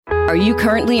Are you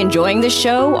currently enjoying the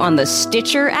show on the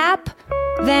Stitcher app?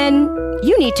 Then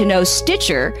you need to know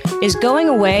Stitcher is going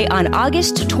away on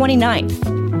August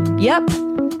 29th.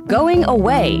 Yep, going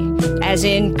away, as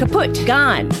in kaput,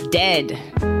 gone, dead.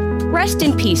 Rest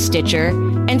in peace, Stitcher,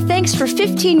 and thanks for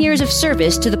 15 years of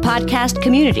service to the podcast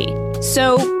community.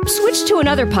 So switch to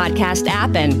another podcast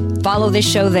app and follow this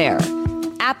show there.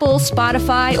 Apple,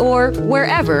 Spotify, or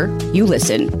wherever you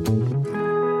listen.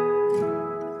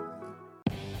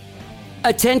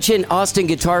 Attention Austin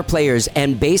guitar players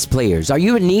and bass players. Are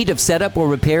you in need of setup or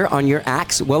repair on your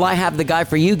axe? Well, I have the guy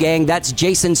for you, gang. That's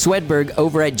Jason Swedberg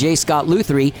over at J. Scott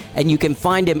Luthery, and you can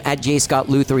find him at J. Scott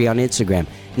Luthery on Instagram.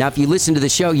 Now, if you listen to the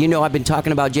show, you know I've been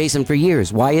talking about Jason for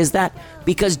years. Why is that?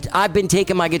 Because I've been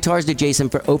taking my guitars to Jason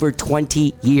for over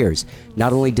 20 years.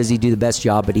 Not only does he do the best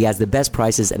job, but he has the best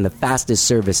prices and the fastest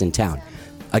service in town.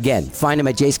 Again, find him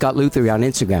at J. Scott Luthery on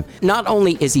Instagram. Not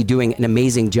only is he doing an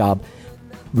amazing job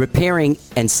repairing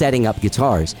and setting up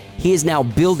guitars, he is now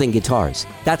building guitars.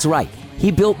 That's right.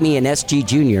 He built me an SG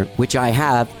Junior, which I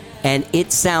have, and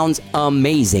it sounds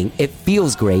amazing. It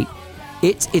feels great.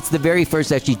 It's the very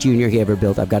first SG Junior he ever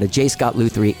built. I've got a J. Scott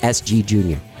Luthery SG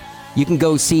Junior. You can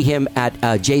go see him at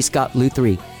J. Scott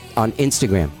Luthery on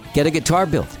Instagram. Get a guitar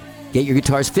built. Get your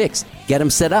guitars fixed. Get them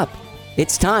set up.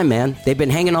 It's time, man. They've been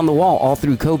hanging on the wall all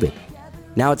through COVID.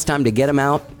 Now it's time to get them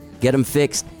out, get them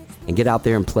fixed, and get out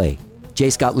there and play. J.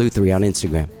 Scott Luthery on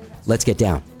Instagram. Let's get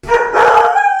down. And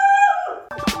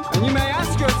you may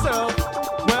ask yourself,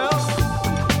 well,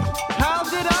 how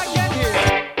did I get here?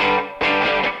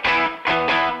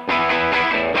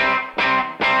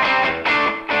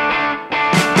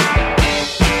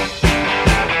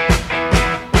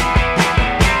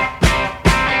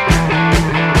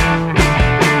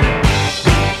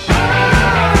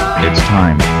 It's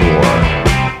time for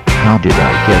How Did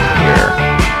I Get Here?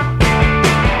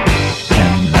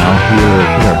 Now here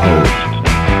is your host,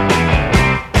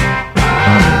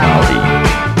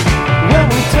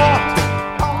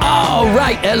 All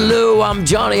right, hello, I'm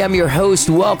Johnny. I'm your host.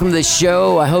 Welcome to the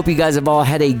show. I hope you guys have all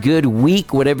had a good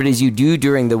week, whatever it is you do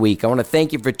during the week. I want to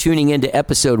thank you for tuning in to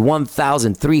episode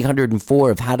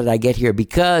 1304 of How Did I Get Here,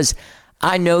 because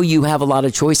I know you have a lot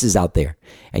of choices out there,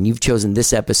 and you've chosen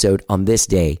this episode on this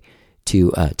day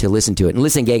to listen to it. And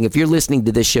listen, gang, if you're listening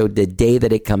to this show the day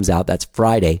that it comes out, that's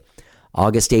Friday,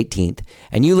 August 18th,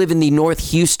 and you live in the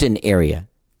North Houston area,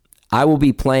 I will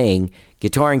be playing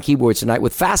guitar and keyboards tonight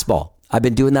with Fastball. I've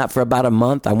been doing that for about a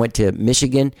month. I went to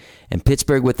Michigan and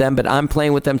Pittsburgh with them, but I'm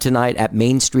playing with them tonight at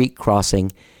Main Street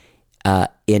Crossing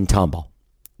in Tomball.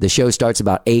 The show starts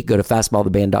about 8. Go to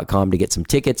fastballtheband.com to get some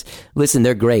tickets. Listen,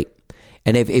 they're great.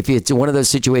 And if it's one of those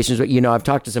situations where, you know, I've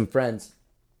talked to some friends,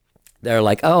 they're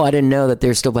like, oh, I didn't know that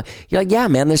they're still playing. You're like, yeah,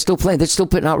 man, they're still playing. They're still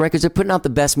putting out records. They're putting out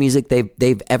the best music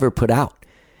they've ever put out.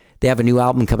 They have a new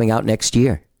album coming out next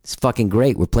year. It's fucking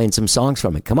great. We're playing some songs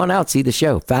from it. Come on out, see the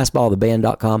show.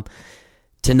 Fastballtheband.com.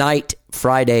 Tonight,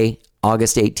 Friday,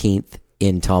 August 18th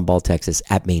in Tomball, Texas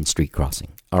at Main Street Crossing.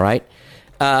 All right?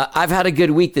 I've had a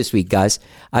good week this week, guys.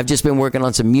 I've just been working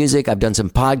on some music. I've done some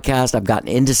podcasts. I've gotten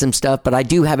into some stuff. But I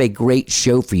do have a great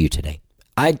show for you today.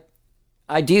 I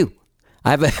do.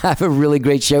 I have a really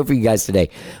great show for you guys today.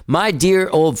 My dear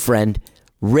old friend,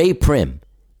 Ray Prim,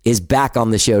 is back on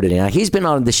the show today. Now, he's been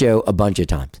on the show a bunch of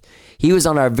times. He was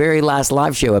on our very last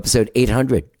live show, episode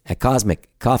 800 at Cosmic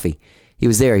Coffee. He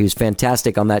was there. He was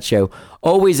fantastic on that show.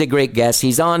 Always a great guest.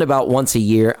 He's on about once a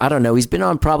year. I don't know. He's been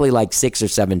on probably like 6 or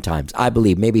 7 times, I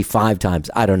believe. Maybe 5 times.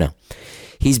 I don't know.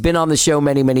 He's been on the show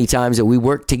many, many times, and we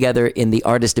worked together in the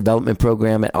artist development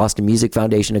program at Austin Music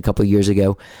Foundation a couple of years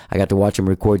ago. I got to watch him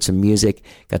record some music,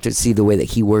 got to see the way that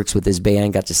he works with his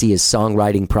band, got to see his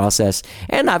songwriting process.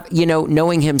 And I've,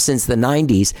 knowing him since the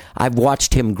 90s, I've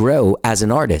watched him grow as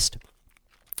an artist.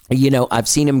 I've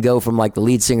seen him go from like the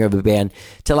lead singer of a band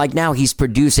to like now he's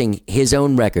producing his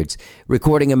own records,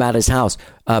 recording them at his house,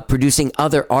 producing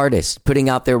other artists, putting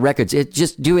out their records. It's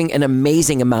just doing an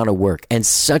amazing amount of work, and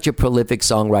such a prolific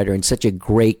songwriter and such a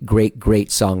great, great, great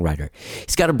songwriter.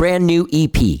 He's got a brand new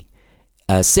EP,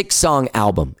 a 6-song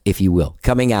album, if you will,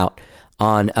 coming out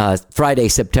on Friday,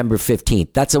 September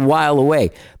 15th. That's a while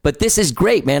away, but this is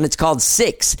great, man. It's called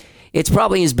 6. It's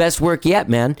probably his best work yet,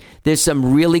 man. There's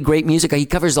some really great music. He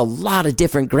covers a lot of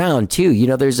different ground, too.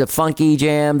 There's a funky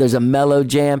jam. There's a mellow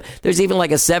jam. There's even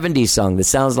like a 70s song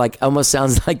that almost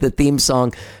sounds like the theme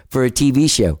song for a TV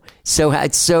show. So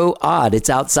it's so odd. It's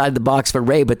outside the box for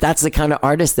Ray, but that's the kind of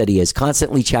artist that he is,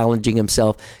 constantly challenging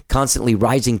himself, constantly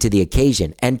rising to the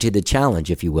occasion and to the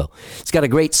challenge, if you will. He's got a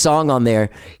great song on there.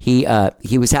 He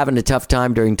was having a tough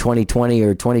time during 2020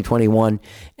 or 2021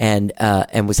 and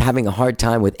was having a hard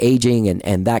time with aging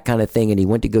and that kind of thing. And he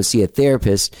went to go see a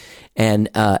therapist, and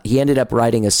he ended up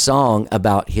writing a song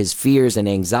about his fears and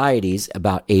anxieties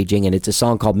about aging. And it's a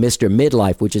song called Mr.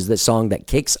 Midlife, which is the song that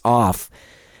kicks off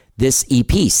this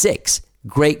EP 6.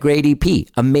 Great EP.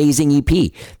 Amazing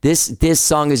EP. This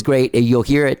song is great. You'll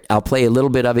hear it. I'll play a little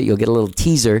bit of it. You'll get a little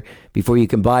teaser before you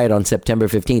can buy it on September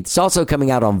 15th. It's also coming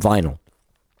out on vinyl.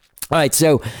 All right,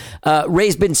 so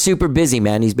Ray's been super busy,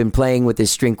 man. He's been playing with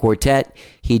his string quartet.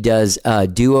 He does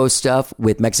duo stuff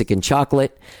with Mexican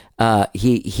Chocolate.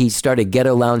 He started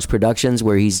Ghetto Lounge Productions,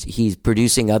 where he's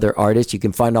producing other artists. You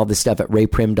can find all this stuff at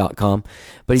rayprim.com.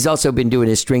 But he's also been doing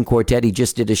his string quartet. He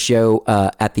just did a show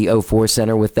at the O4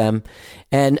 Center with them.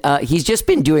 And he's just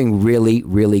been doing really,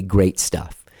 really great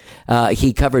stuff.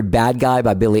 He covered Bad Guy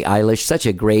by Billie Eilish. Such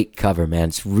a great cover, man.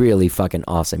 It's really fucking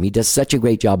awesome. He does such a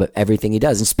great job of everything he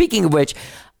does. And speaking of which,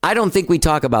 I don't think we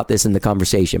talk about this in the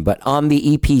conversation, but on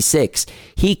the EP6,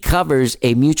 he covers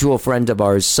a mutual friend of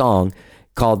ours song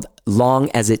called Long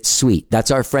as It's Sweet.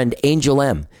 That's our friend Angel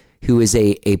M, who is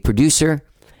a producer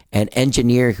and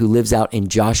engineer who lives out in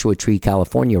Joshua Tree,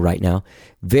 California right now.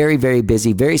 Very, very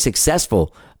busy, very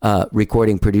successful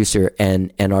recording producer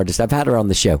and artist. I've had her on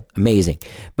the show. Amazing.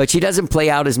 But she doesn't play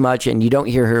out as much and you don't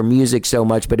hear her music so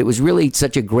much, but it was really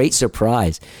such a great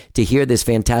surprise to hear this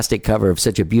fantastic cover of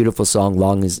such a beautiful song,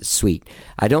 Long as It's Sweet.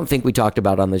 I don't think we talked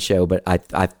about it on the show, but I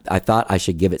thought I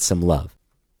should give it some love.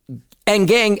 And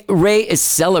gang, Ray is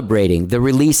celebrating the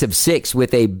release of 6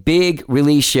 with a big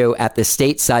release show at the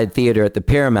Stateside Theater at the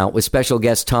Paramount with special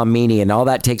guest Tom Meany, and all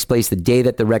that takes place the day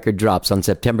that the record drops on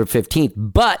September 15th.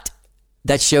 But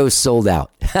that show's sold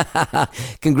out.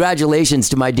 Congratulations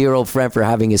to my dear old friend for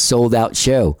having a sold out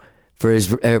show for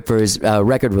his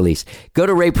record release. Go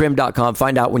to rayprim.com,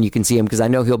 find out when you can see him, because I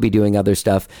know he'll be doing other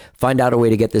stuff. Find out a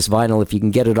way to get this vinyl if you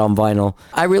can get it on vinyl.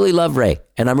 I really love Ray,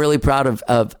 and I'm really proud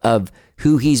of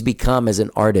who he's become as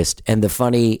an artist and the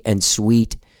funny and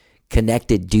sweet,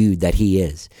 connected dude that he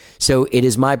is. So it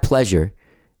is my pleasure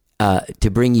to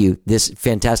bring you this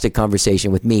fantastic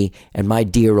conversation with me and my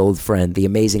dear old friend, the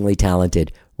amazingly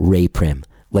talented Ray Prim.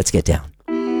 Let's get down.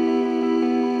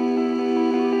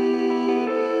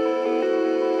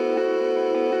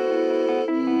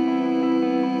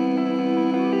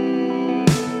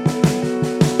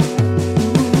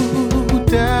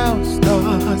 Down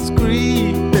starts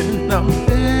creeping, I'm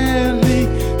barely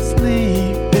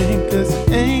sleeping, 'cause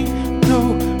ain't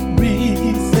no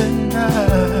reason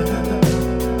I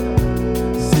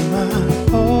see my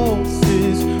pulse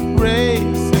is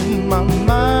racing, my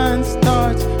mind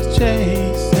starts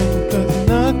chasing, 'cause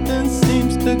nothing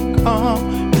seems to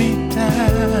calm me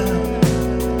down.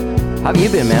 How have you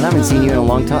been, man? I haven't seen you in a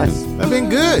long time. I've been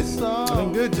good.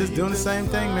 Just doing the same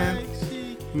thing, man.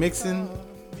 Mixing.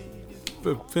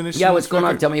 Finish. Yeah, what's going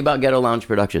on? Tell me about Ghetto Lounge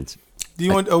Productions. Do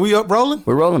you want? Are we up rolling?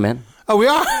 We're rolling, man. Oh, we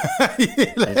are.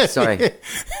 Sorry.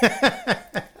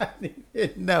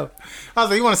 No, I was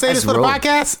like, you want to say Let's this for roll. the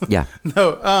podcast? Yeah.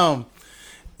 No.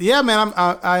 Yeah, man.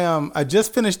 I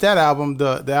just finished that album,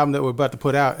 the album that we're about to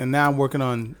put out, and now I'm working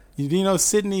on. Do you know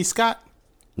Sydney Scott?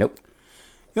 Nope.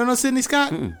 You don't know Sydney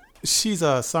Scott? Mm-mm. She's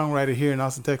a songwriter here in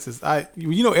Austin, Texas.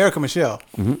 You know Erica Michelle.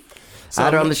 Mm-hmm. So I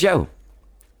had her on the show.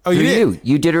 Oh, you did?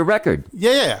 You did her record.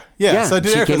 Yeah. Yeah, So I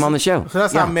did she Erica's. came on the show. So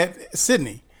that's how Yeah. I met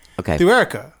Sydney. Okay. Through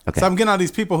Erica. Okay. So I'm getting all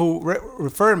these people who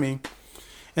refer me.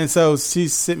 And so she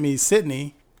sent me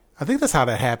Sydney. I think that's how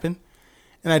that happened.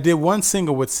 And I did one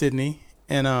single with Sydney.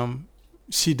 And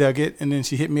she dug it. And then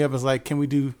she hit me up and was like, can we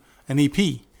do an EP?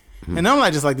 Mm-hmm. And normally I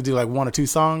just like to do like 1 or 2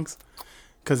 songs.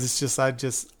 Because it's just, I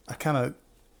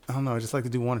don't know. I just like to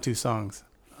do 1 or 2 songs.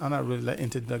 I'm not really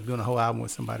into like doing a whole album with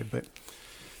somebody.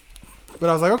 But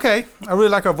I was like, okay, I really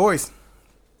like her voice.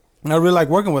 And I really like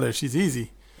working with her. She's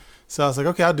easy. So I was like,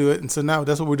 okay, I'll do it. And so now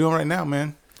that's what we're doing right now,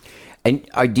 man. And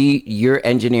you're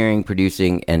engineering,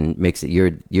 producing, and mixing.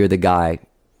 You're the guy.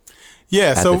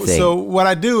 Yeah. at the thing. So what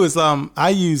I do is I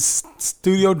use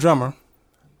studio drummer.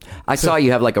 I saw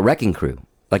you have like a wrecking crew.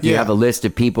 Like you Yeah. have a list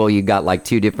of people. You got like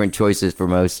 2 different choices for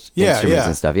most instruments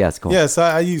and stuff. Yeah, it's cool. Yeah. So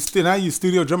I use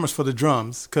studio drummers for the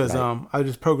drums because I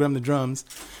just program the drums,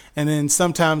 and then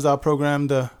sometimes I'll program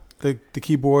the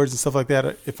keyboards and stuff like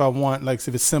that if I want. Like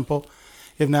if it's simple.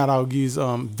 If not, I'll use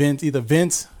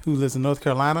Vince, who lives in North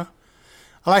Carolina.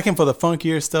 I like him for the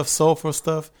funkier stuff, soulful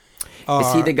stuff.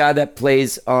 Is he the guy that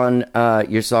plays on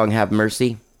your song "Have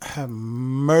Mercy"? Have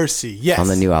mercy. Yes. On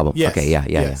the new album. Yes. Okay,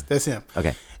 yeah. That's him.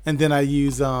 Okay. And then I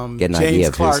use Get an idea James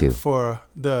of who's Clark who. for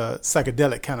the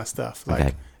psychedelic kind of stuff. Like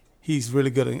Okay. he's really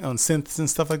good on synths and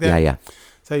stuff like that. Yeah.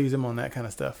 So I use him on that kind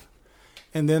of stuff.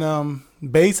 And then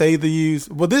bass I either use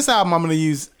this album I'm gonna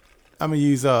use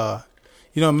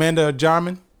Amanda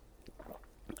Jarman.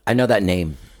 I know that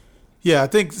name. Yeah, I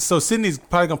think so. Sydney's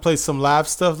probably gonna play some live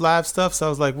stuff. So I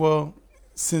was like, well,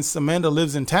 since Amanda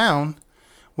lives in town,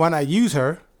 why not use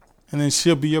her? And then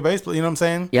she'll be your bass player. You know what I'm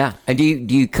saying? Yeah. And do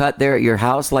you cut there at your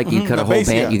house? Like you cut a whole bass,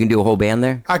 band? yeah. You can do a whole band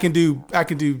there? I can do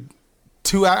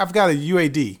two. I've got a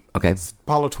UAD. Okay.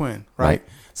 Apollo Twin. Right. Right.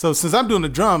 So since I'm doing the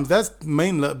drums, that's the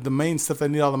main stuff I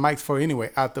need all the mics for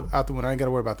anyway. Out the window, I ain't got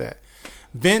to worry about that.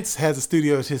 Vince has a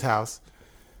studio at his house.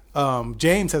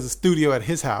 James has a studio at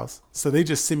his house, so they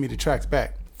just send me the tracks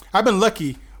back. I've been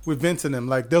lucky with Vince and them.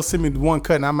 Like they'll send me the one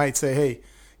cut, and I might say, "Hey,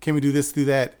 can we do this, do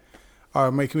that?" Or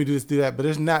can we do this, do that? But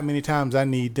there's not many times I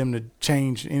need them to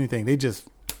change anything. They just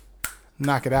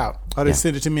knock it out. Or they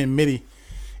send it to me in MIDI,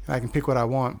 and I can pick what I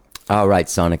want. Oh, right.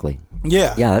 Sonically.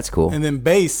 Yeah. Yeah, that's cool. And then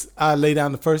bass, I lay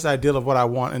down the first idea of what I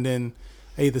want, and then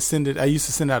I either send it. I used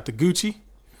to send it out to Gucci,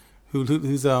 who's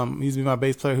used to be my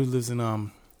bass player, who lives in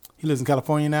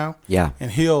California now. Yeah.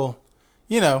 And he'll,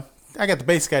 I got the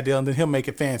basic idea, and then he'll make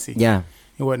it fancy. Yeah.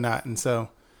 And whatnot, and so.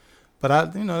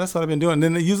 But that's what I've been doing.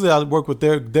 And then usually I work with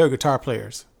their guitar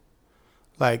players,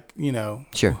 like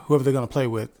Sure. whoever they're gonna play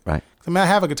with. Right. I mean, I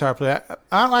have a guitar player.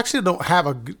 I actually don't have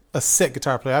a set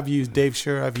guitar player. I've used Dave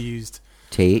Scher. I've used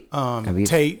Tate.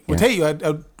 Tate.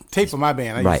 Well, Tate for my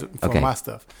band. I Right. use it for Okay. my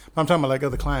stuff. But I'm talking about like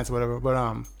other clients or whatever.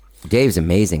 But Dave's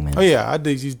amazing, man. oh yeah, I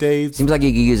did use Dave's. Seems like you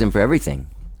could use him for everything.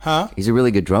 Huh? He's a really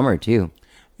good drummer too.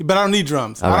 But I don't need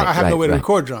drums. All right, I have no way to right.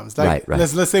 record drums. Like, Right.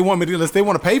 Unless they want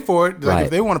to pay for it. Like Right.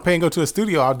 if they want to pay and go to a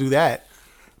studio, I'll do that.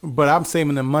 But I'm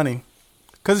saving them money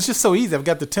because it's just so easy. I've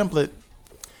got the template,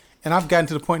 and I've gotten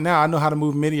to the point now. I know how to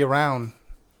move MIDI around.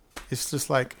 It's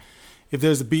just like if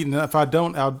there's a beat, and if I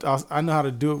don't, I know how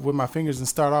to do it with my fingers and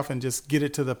start off and just get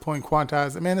it to the point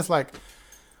quantize. Man, it's like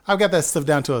I've got that stuff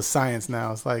down to a science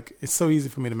now. It's like it's so easy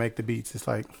for me to make the beats. It's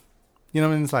like, you know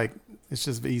what I mean? It's like it's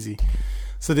just easy.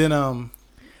 So then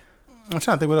I'm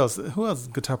trying to think what else. Who else is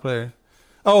a guitar player?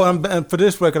 Oh, and for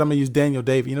this record, I'm going to use Daniel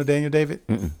David. You know Daniel David?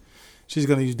 Mm-mm. She's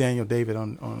going to use Daniel David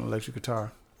on electric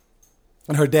guitar.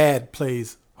 And her dad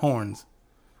plays horns.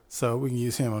 So we can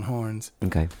use him on horns.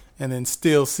 Okay. And then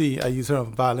Still C, I use her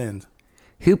on violins.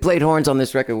 Who played horns on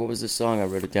this record? What was the song? I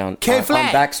wrote it down. K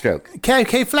Flat. On Backstroke.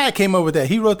 K Flat came up with that.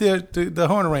 He wrote the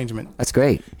horn arrangement. That's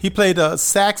great. He played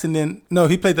sax and then, no,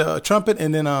 he played the trumpet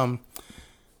and then,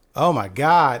 oh my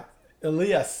God,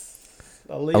 Elias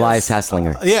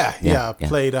Hasslinger. Yeah,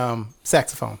 played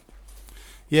saxophone.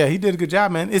 Yeah, he did a good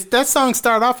job, man. That song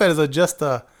started off as just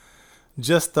a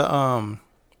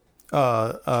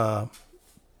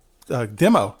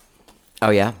demo. Oh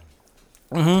yeah.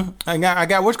 I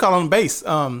got what's called on bass,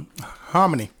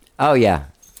 harmony. Oh yeah.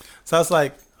 So I was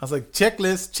like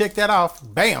checklist, check that off,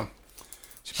 bam.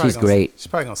 She's great. She's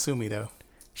probably gonna sue me though.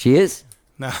 She is.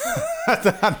 No,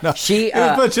 no. She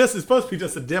it's supposed to be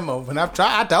just a demo. When I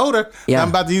told her I'm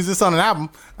about to use this on an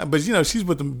album, but she's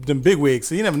with them big wigs,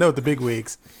 so you never know with the big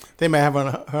wigs. They may have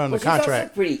her on the contract. She's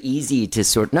also pretty easy to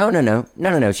sort. No.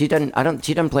 She doesn't.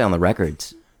 She doesn't play on the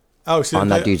records. Oh, she on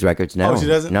that dude's records. No. Oh, she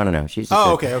doesn't. No. She's just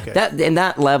okay. That in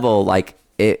that level, like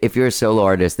if you're a solo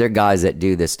artist, there are guys that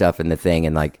do this stuff in the thing,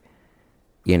 and like,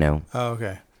 Oh,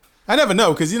 okay. I never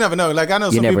know because you never know. Like I know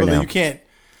some people that you can't.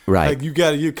 Right. Like you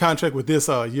got your contract with this,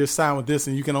 you're signed with this,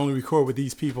 and you can only record with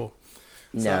these people.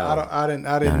 So No, I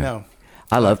didn't know.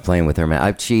 I love playing with her, man.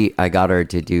 I got her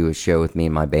to do a show with me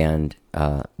and my band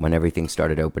when everything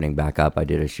started opening back up. I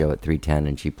did a show at 310,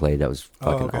 and she played. That was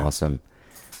fucking awesome.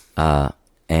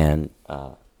 And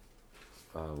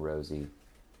Rosie,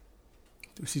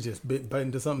 She just bit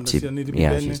into something that she don't need to be.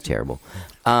 Yeah, she's terrible.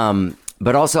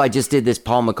 But also, I just did this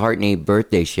Paul McCartney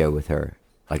birthday show with her.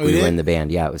 Like we were in the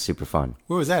band. Yeah, it was super fun.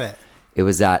 Where was that at? It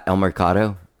was at El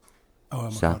Mercado. Oh,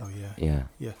 El Mercado, yeah.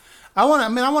 Yeah. I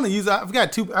want to use. I've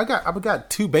got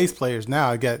two bass players now.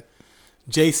 I got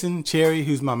Jason Cherry,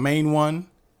 who's my main one.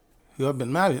 Who I've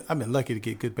been lucky to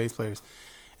get good bass players,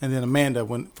 and then Amanda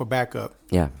went for backup.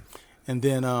 Yeah. And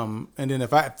then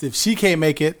if she can't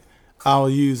make it, I'll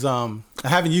use I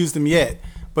haven't used him yet,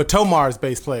 but Tomar's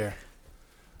bass player.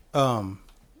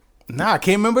 I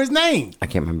can't remember his name. I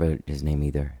can't remember his name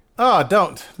either. Oh,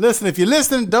 don't listen. If you're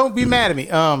listening, don't be mad at me.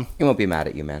 He won't be mad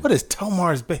at you, man. What is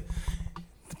Tomar's bass?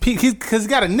 Because he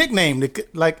got a nickname that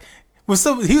he was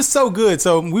so good.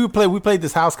 So we played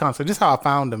this house concert. This is how I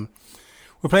found him.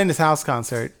 We're playing this house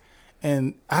concert,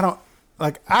 and I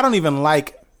don't even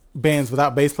like bands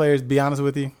without bass players. To be honest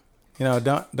with you,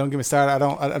 don't get me started.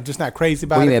 I'm just not crazy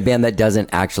about What do you it. mean, a band that doesn't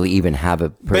actually even have a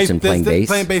person playing bass?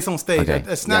 Playing bass on stage. Okay.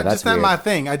 It's Yeah, not that's just not weird. my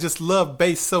thing. I just love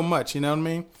bass so much. You know what I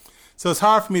mean? So it's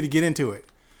hard for me to get into it.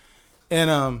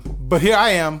 And but here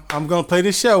I am. I'm gonna play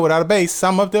this show without a bass. So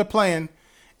I'm up there playing,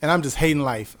 and I'm just hating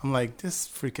life. I'm like, this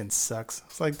freaking sucks.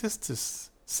 It's like this just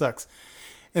sucks.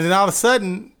 And then all of a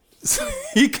sudden,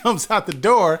 he comes out the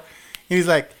door, and he's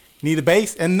like, need a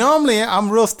bass? And normally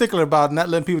I'm real stickler about not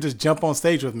letting people just jump on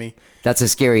stage with me. That's a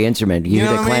scary instrument. You You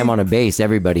know hit a what I clam mean? on a bass,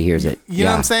 everybody hears it. You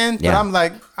know what I'm saying? Yeah. But I'm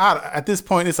like, at this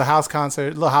point, it's a house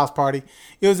concert, a little house party.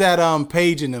 It was at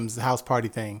Paige and them's house party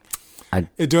thing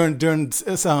during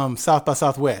South by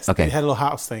Southwest. Okay. They had a little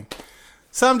house thing.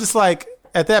 So I'm just like,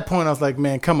 at that point, I was like,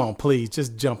 man, come on, please,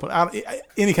 just jump.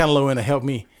 Any kind of low end to help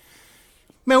me.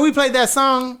 Man, we played that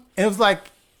song, and it was like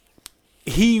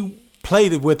he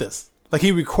played it with us. Like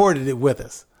he recorded it with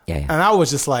us. Yeah. And I was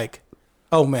just like,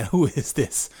 oh man, who is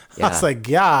this? Yeah. I was like,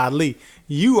 golly,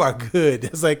 you are good.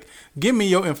 It's like, give me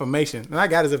your information. And I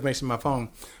got his information on my phone.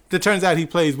 But it turns out he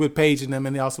plays with Paige and them,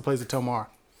 and he also plays with Tomar.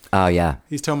 Oh, yeah.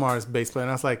 He's Tomar's bass player.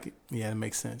 And I was like, yeah, it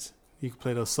makes sense. You can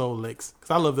play those soul licks.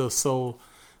 Because I love those soul,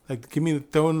 like,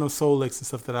 throwing those soul licks and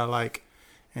stuff that I like.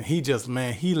 And he just,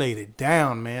 man, he laid it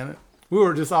down, man. We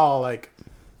were just all like,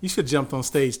 you should have jumped on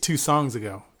stage 2 songs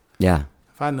ago. Yeah.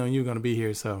 If I'd known you were going to be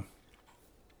here, so.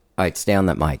 All right, stay on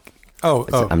that mic. Oh.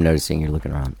 I'm noticing you're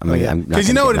looking around. Yeah. I'm not 'Cause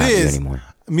you know gonna what get it mad at you is? anymore.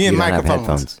 Me and You don't have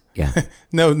microphones. headphones. Yeah.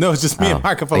 No, it's just me and Oh,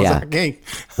 microphones. yeah. I can't.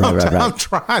 Right. I'm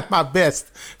trying my best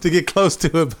to get close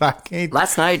to it, but I can't.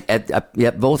 Last night,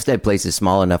 Volstead place is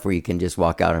small enough where you can just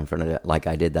walk out in front of it, like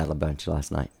I did that a bunch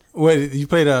last night. Wait, you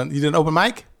did an open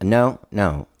mic? No.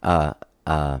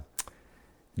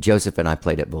 Joseph and I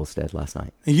played at Volstead last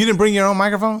night. And you didn't bring your own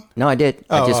microphone? No, I did.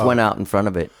 I just Oh. went out in front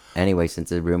of it anyway, since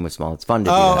the room was small. It's fun to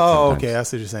do that Oh, sometimes. okay. I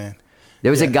see what you're saying.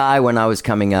 There was a Yeah. guy when I was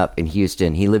coming up in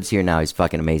Houston. He lives here now. He's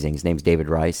fucking amazing. His name's David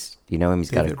Rice. Do you know him?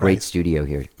 He's got a David great Rice. studio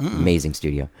here. Amazing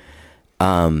studio.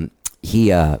 It's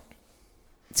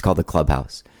called the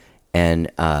Clubhouse.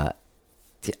 And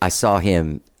I saw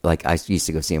him, like I used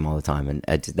to go see him all the time. And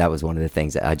that was one of the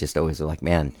things that I just always was like,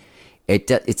 man,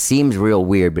 it seems real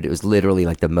weird, but it was literally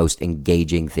like the most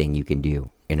engaging thing you can do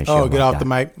in a show. Oh, get like off that. the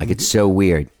mic. Like it's so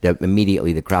weird that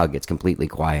immediately the crowd gets completely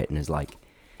quiet and is like,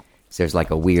 there's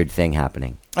like a weird thing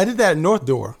happening. I did that at North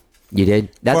Door. You did?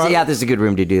 For- This is a good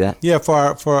room to do that. Yeah,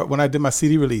 for when I did my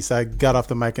CD release, I got off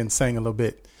the mic and sang a little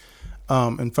bit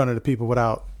in front of the people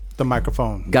without the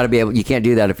microphone. Got to be able. You can't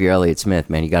do that if you're Elliott Smith,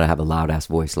 man. You got to have a loud ass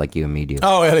voice like you and me do.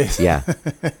 Oh, it is. Yeah.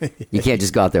 You can't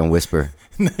just go out there and whisper.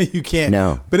 No, you can't.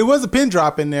 No. But it was a pin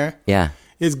drop in there. Yeah.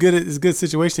 It's good. It's a good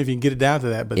situation if you can get it down to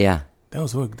that. But Yeah. that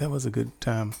was a good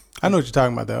time. I know what you're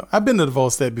talking about though. I've been to the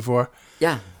Volstead before.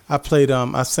 Yeah. I played.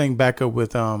 I sang backup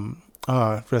with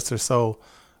rest her soul.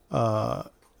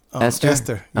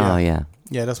 Esther. Yeah. Oh yeah.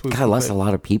 Yeah, that's what. God, I lost a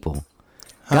lot of people.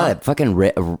 God, that fucking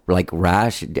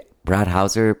Rash. Brad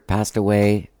Hauser passed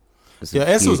away. Yeah,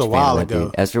 Esther was a huge fan while of that ago.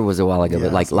 dude. Esther was a while ago, Yeah,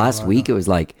 but like Esther was a last while week, ago. it was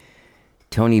like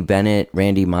Tony Bennett,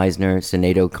 Randy Meisner,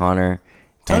 Sinead O'Connor.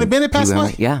 Tony and Bennett passed Pee Wee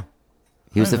away? Herman. Yeah,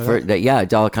 he was the know first. Yeah,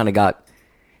 it all kind of got.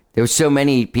 There were so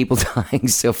many people dying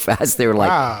so fast. They were like,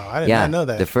 Wow, I did yeah, not know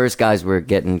that. The first guys were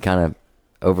getting kind of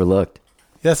overlooked.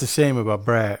 That's a shame about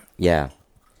Brad. Yeah,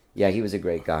 he was a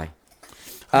great guy.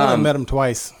 I met him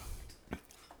twice.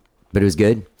 But it was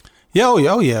good. Yeah, oh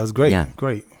yeah, it was great. Yeah.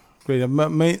 Great. I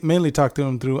mainly talked to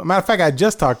him through. Matter of fact, I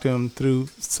just talked to him through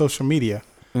social media.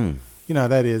 You know how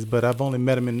that is, but I've only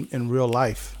met him in real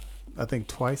life. I think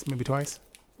maybe twice.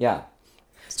 Yeah.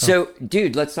 So,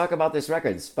 dude, let's talk about this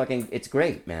record. It's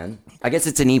great, man. I guess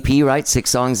it's an EP, right? 6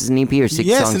 songs is an EP or 6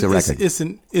 songs a record? It's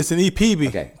an EP.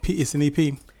 Okay. It's an EP.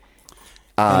 And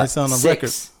it's on a 6.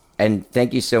 record. And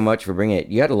thank you so much for bringing it.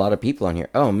 You had a lot of people on here.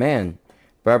 Oh, man.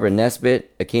 Barbara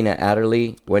Nesbitt, Akina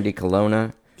Adderley, Wendy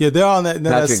Colonna, Yeah, they're all on that.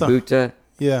 that Patrick song. Buta,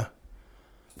 Yeah.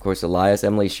 of course, Elias,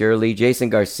 Emily Shirley,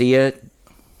 Jason Garcia.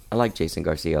 I like Jason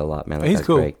Garcia a lot, man. That He's guy's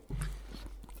cool. great.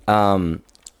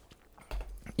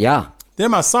 Yeah. They're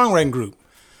my songwriting group.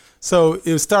 So it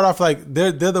would start off like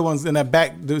they're the ones in that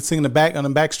back, they're singing the back on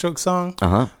the backstroke song.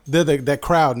 Uh-huh. They're that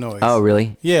crowd noise. Oh,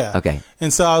 really? Yeah. Okay.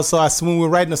 And so when we were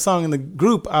writing the song in the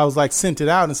group, I was like sent it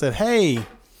out and said, hey,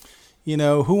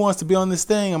 who wants to be on this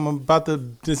thing? I'm about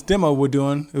this demo we're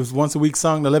doing. It was once a week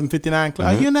song, the 1159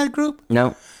 Club. Are you in that group?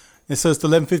 No. And so it's the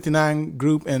 1159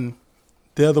 group, and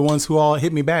they're the ones who all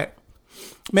hit me back.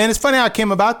 Man, it's funny how I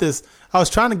came about this. I was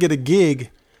trying to get a gig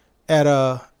at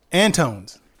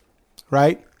Antone's,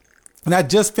 right? And I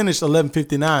just finished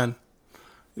 1159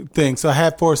 thing. So I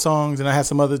had 4 songs, and I had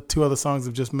 2 other songs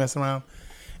of just messing around.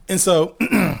 And so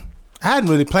I hadn't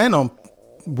really planned on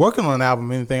working on an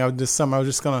album or anything. I was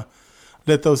just gonna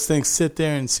let those things sit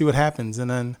there and see what happens. And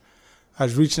then I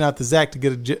was reaching out to Zach to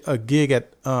get a gig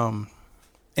at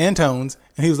Antone's,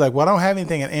 and he was like, "Well, I don't have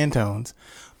anything at Antone's,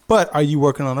 but are you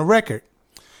working on a record?"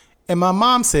 And my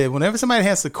mom said, whenever somebody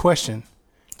asks a question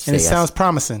and it sounds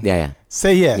promising,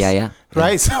 say yes. Yeah.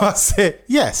 Right? So I said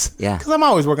yes. Yeah. Because I'm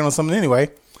always working on something anyway.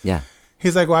 Yeah.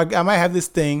 He's like, well, I might have this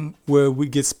thing where we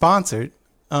get sponsored.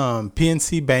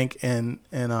 PNC Bank and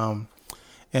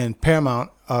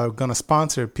Paramount are gonna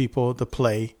sponsor people to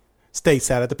play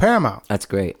stateside at the Paramount. That's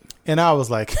great. And I was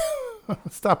like,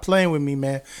 stop playing with me,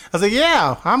 man. I was like,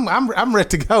 yeah, I'm ready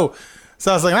to go.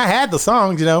 So I was like, I had the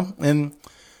songs, and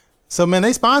so man,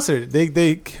 they sponsored it.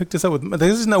 They hooked us up with.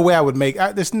 There's no way I would make.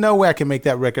 There's no way I can make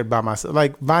that record by myself.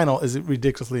 Like vinyl is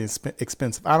ridiculously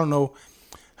expensive. I don't know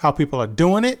how people are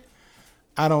doing it.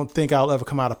 I don't think I'll ever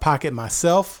come out of pocket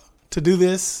myself to do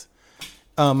this.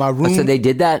 My room. So they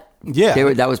did that.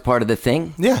 Yeah, that was part of the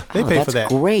thing. Yeah, they paid for that.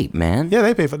 That's great, man. Yeah,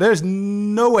 they paid for. There's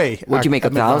no way. Would you make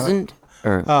 1,000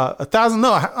 or 1,000?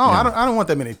 No, I don't want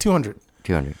that many. 200.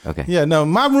 200. Okay. Yeah, no,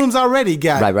 my room's already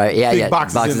got right. Yeah, big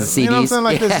boxes of in it. CDs. You know what I'm saying?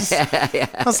 Like this.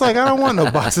 I was like, I don't want no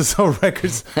boxes of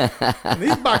records.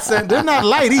 These boxes, they're not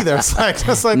light either. It's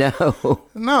like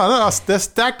no, they're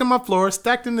stacked on my floor,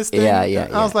 stacked in this thing. Yeah.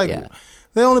 I was like,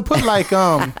 they only put like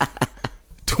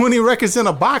 20 records in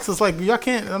a box. It's like y'all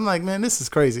can't. I'm like, man, this is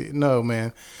crazy. No,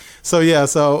 man.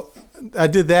 So I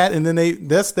did that, and then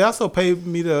they also paid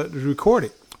me to record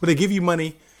it, but they give you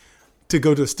money to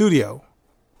go to a studio.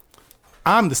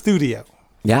 I'm the studio.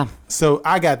 Yeah. So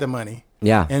I got the money.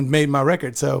 Yeah. And made my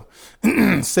record. So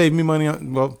saved me money.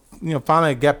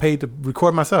 Finally I got paid to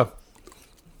record myself.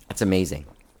 That's amazing.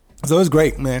 So it's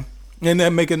great, man. And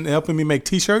they're helping me make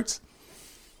T-shirts.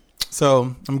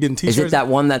 So I'm getting T-shirts. Is it that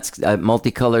one that's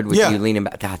multicolored with you leaning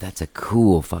back? God, that's a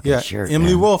cool fucking shirt.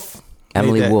 Emily Wolf.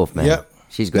 Emily Wolf, man. Yep.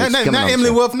 She's great. Not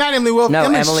Emily Wolf. Not Emily Wolf. No,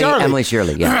 Shirley. Emily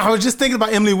Shirley. Yeah. I was just thinking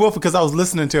about Emily Wolf because I was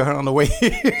listening to her on the way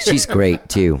here. She's great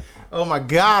too. Oh my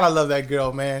God, I love that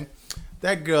girl, man.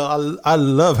 That girl, I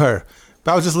love her.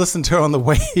 But I was just listening to her on the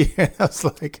way here. I was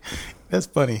like, that's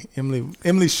funny.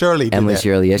 Emily Shirley. Emily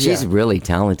Shirley. Yeah, she's really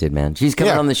talented, man. She's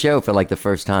coming on the show for like the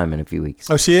first time in a few weeks.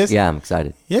 Oh, she is? Yeah, I'm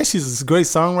excited. Yeah, she's a great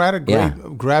songwriter,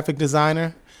 great graphic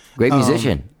designer. Great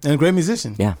musician. And a great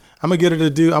musician. Yeah. I'm gonna get her to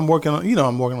do. I'm working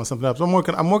on something else. I'm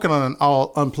working on an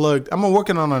all unplugged. I'm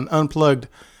working on an unplugged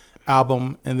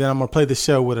album, and then I'm gonna play the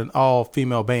show with an all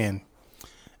female band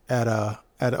at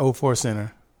O4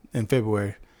 Center in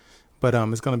February. But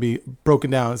it's gonna be broken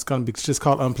down. It's gonna be just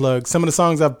called Unplugged. Some of the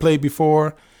songs I've played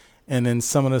before, and then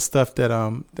some of the stuff that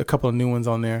a couple of new ones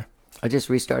on there. I just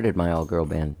restarted my all girl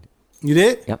band. You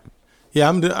did? Yep. Yeah,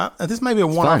 I'm doing. This might be a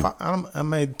one-off. I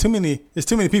made too many. There's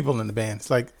too many people in the band. It's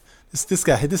like this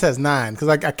guy. This has 9 because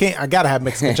I can't. I gotta have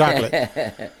Mexican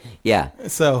chocolate. Yeah.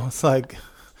 So it's like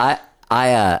I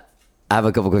have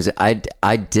a couple questions.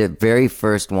 I did very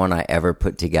first one I ever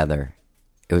put together.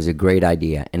 It was a great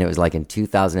idea, and it was like in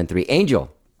 2003.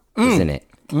 Angel was in it,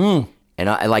 and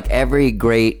I like every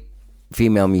great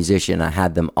female musician. I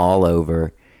had them all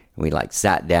over. We like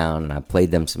sat down and I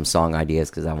played them some song ideas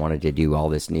because I wanted to do all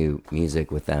this new music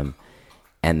with them.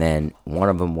 And then one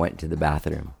of them went to the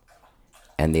bathroom,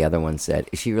 and the other one said,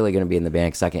 "Is she really going to be in the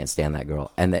band? Because I can't stand that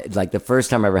girl." And the first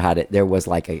time I ever had it, there was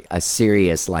like a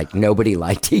serious like nobody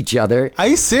liked each other. Are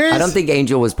you serious? I don't think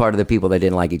Angel was part of the people that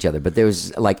didn't like each other, but there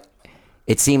was like.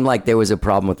 It seemed like there was a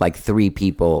problem with like 3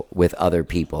 people with other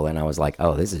people, and I was like,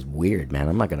 "Oh, this is weird, man.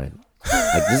 I'm not gonna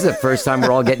like. This is the first time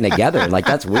we're all getting together. Like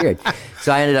that's weird."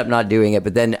 So I ended up not doing it.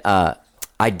 But then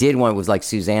I did one. It was like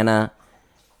Susanna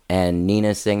and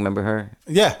Nina Singh. Remember her?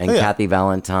 Yeah. And Kathy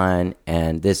Valentine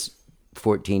and this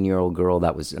 14-year-old girl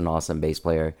that was an awesome bass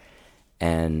player,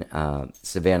 and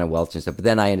Savannah Welch and stuff. But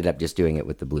then I ended up just doing it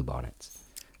with the Blue Bonnets,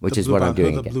 which is what I'm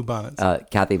doing again. The Blue Bonnets.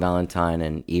 Kathy Valentine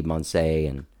and Yves Monsey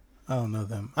and. I don't know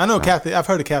them. I know Kathy. I've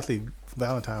heard of Kathy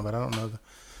Valentine, but I don't know them.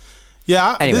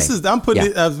 Yeah, anyway, I'm putting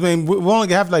it. I mean, we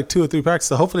only have like 2 or 3 practices,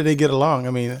 so hopefully they get along.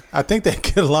 I mean, I think they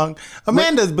get along.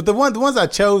 Amanda's, but the ones I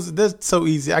chose, they're so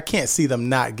easy. I can't see them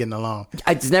not getting along.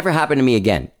 It's never happened to me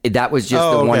again. That was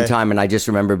just the one time, and I just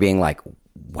remember being like,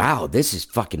 "Wow, this is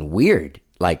fucking weird."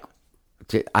 Like,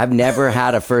 I've never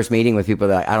had a first meeting with people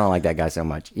that I don't like that guy so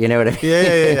much. You know what I mean?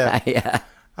 Yeah. Yeah.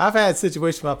 I've had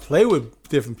situations where I play with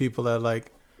different people that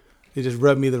like. They just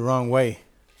rubbed me the wrong way.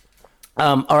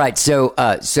 All right, so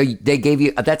they gave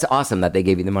you. That's awesome that they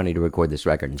gave you the money to record this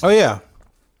record. Oh yeah,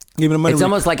 give me the money. It's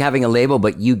almost like having a label,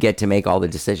 but you get to make all the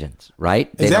decisions, right?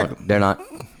 Exactly. They're not.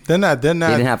 They're not. They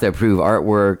didn't have to approve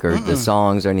artwork or the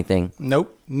songs or anything.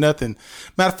 Nope, nothing.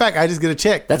 Matter of fact, I just get a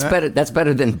check. That's better. That's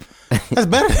better than. That's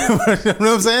better. You know what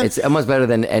I'm saying? It's almost better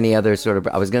than any other sort of.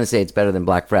 I was going to say it's better than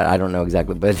Black Fret. I don't know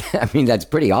exactly, but I mean that's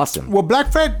pretty awesome. Well,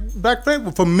 Black Fret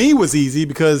for me was easy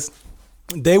because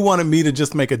they wanted me to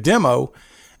just make a demo,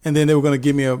 and then they were going to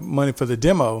give me money for the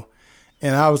demo,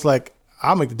 and I was like,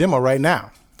 I'll make the demo right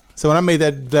now. So when I made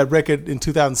that record in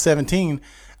 2017,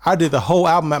 I did the whole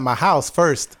album at my house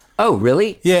first. Oh,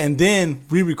 really? Yeah, and then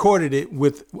re-recorded it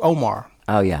with Omar.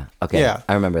 Oh, yeah. Okay. Yeah.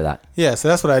 I remember that. Yeah, so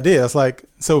that's what I did. I was like,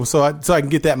 so I can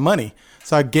get that money.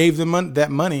 So I gave them that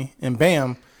money, and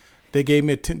bam, they gave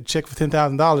me a check for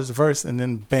 $10,000 first, and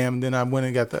then bam, then I went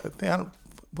and got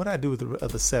what did I do with the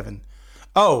other 7?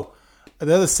 Oh,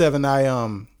 the other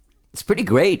 7, It's pretty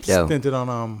great, though. spent it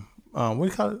on what do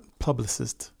you call it?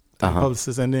 Publicist,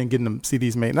 and then getting them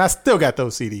CDs made. And I still got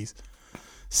those CDs.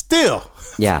 Still,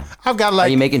 Yeah. I've got Are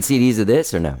you making CDs of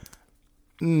this or no?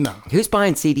 No. Who's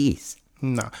buying CDs?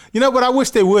 No. You know what? I wish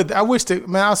they would.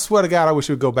 Man, I swear to God, I wish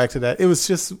we would go back to that. It was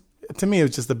just, to me, it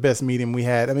was just the best medium we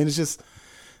had. I mean, it's just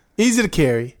easy to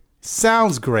carry,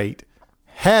 sounds great,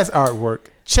 has artwork,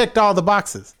 checked all the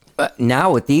boxes.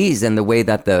 Now with these and the way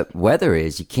that the weather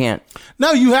is, you can't.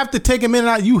 No, you have to take them in and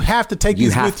out. You have to take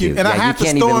these with you. And I have you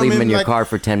can't to store even leave them them in your like, car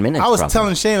for 10 minutes. I was probably.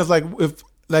 telling Shane, I was like, if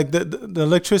like the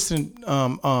electricity,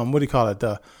 what do you call it?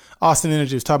 The Austin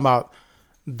Energy was talking about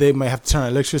they may have to turn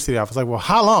electricity off. I was like, well,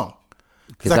 how long?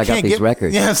 Because I got these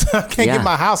records. Yeah, so I can't get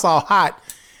my house all hot.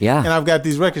 Yeah. And I've got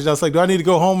these records. I was like, do I need to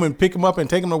go home and pick them up and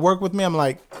take them to work with me? I'm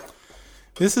like,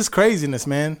 this is craziness,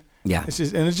 man. Yeah.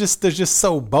 They're just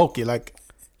so bulky. Like,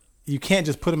 you can't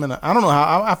just put them in I don't know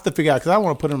how. I have to figure out, because I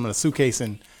want to put them in a suitcase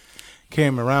and carry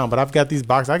them around. But I've got these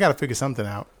boxes. I got to figure something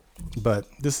out. But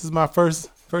this is my first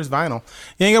vinyl.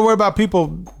 You ain't got to worry about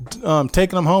people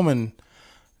taking them home and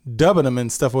dubbing them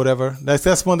and stuff or whatever.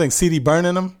 That's one thing. CD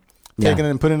burning them, taking it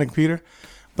and putting it in the computer.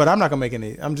 But I'm not going to make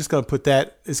any. I'm just going to put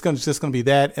that. It's just going to be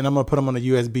that, and I'm going to put them on a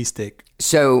USB stick.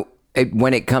 So it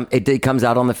comes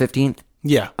out on the 15th?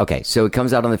 Yeah. Okay, so it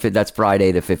comes out on the 5th. That's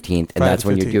Friday the 15th, and that's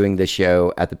when you're doing the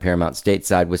show at the Paramount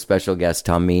Stateside with special guest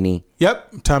Tom Meany.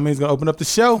 Yep, Tom Meany's gonna open up the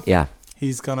show. Yeah,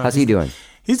 How's he doing?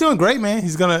 He's doing great, man.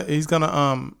 He's gonna.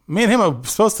 Me and him are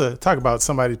supposed to talk about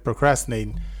somebody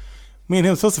procrastinating. Me and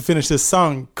him are supposed to finish this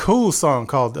cool song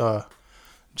called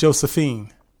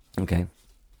Josephine. Okay.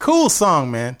 Cool song,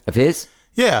 man. Of his?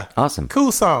 Yeah. Awesome.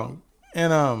 Cool song,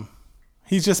 and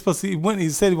he's just supposed to. He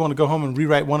said he wanted to go home and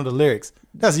rewrite one of the lyrics.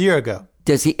 That's a year ago.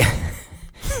 Does he?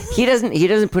 He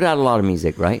doesn't put out a lot of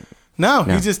music, right? No,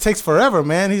 he just takes forever,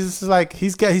 man. He's just like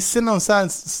he's sitting on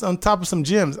top of some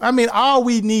gems. I mean, all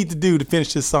we need to do to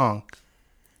finish this song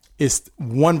is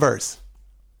one verse.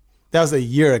 That was a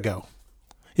year ago.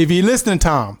 If you're listening,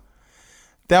 Tom,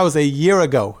 that was a year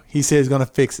ago. He said he's gonna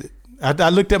fix it. I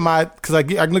looked at because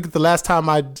I looked at the last time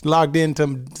I logged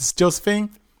into Josephine.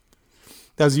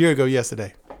 That was a year ago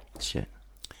yesterday. Shit.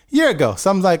 Year ago. So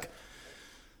I'm like,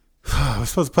 we're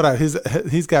supposed to put out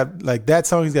he's got like that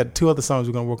song. He's got 2 other songs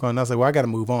we're gonna work on. And I was like, well, I got to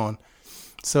move on.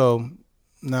 So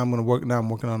now I'm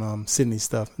working on Sydney's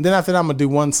stuff. And then after that, I'm gonna do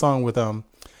one song with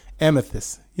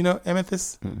Amethyst. You know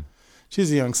Amethyst? Mm-mm.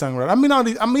 She's a young songwriter.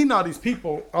 I mean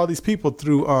all these people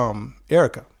through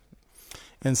Erica,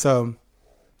 and so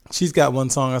she's got one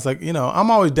song. I was like,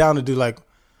 I'm always down to do like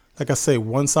I say,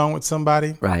 one song with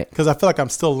somebody, right? Because I feel like I'm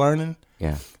still learning.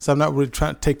 Yeah. So I'm not really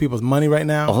trying to take people's money right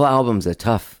now. A whole album's a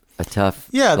tough.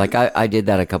 Yeah. Like I did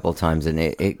that a couple of times, and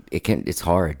it's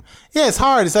hard. Yeah, it's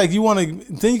hard. It's like you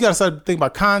got to start thinking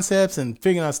about concepts and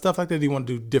figuring out stuff like that. Do you want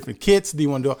to do different kits? Do you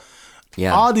want to do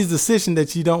all these decisions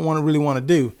that you don't really want to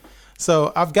do?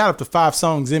 So I've got up to 5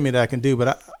 songs in me that I can do,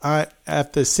 but I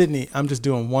after Sydney, I'm just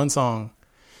doing one song,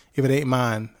 if it ain't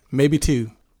mine, maybe 2,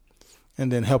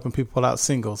 and then helping people pull out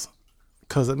singles.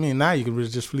 Because now you can really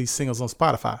just release singles on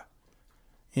Spotify.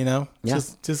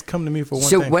 Just come to me for one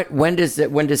thing. So when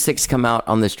does 6 come out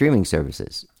on the streaming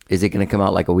services? Is it going to come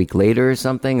out like a week later or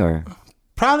something, or?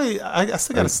 Probably. I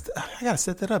still gotta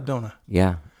set that up, don't I?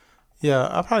 Yeah. Yeah,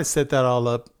 I'll probably set that all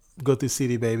up. Go through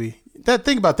CD Baby.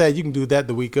 Think about that. You can do that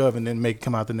the week of, and then make it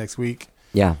come out the next week.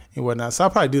 Yeah. And whatnot. So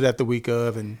I'll probably do that the week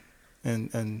of, and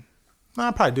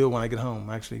I'll probably do it when I get home.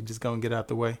 Actually, just go and get it out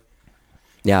the way.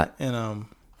 Yeah. And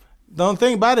the only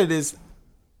thing about it is,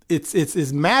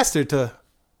 it's mastered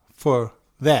for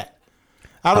that.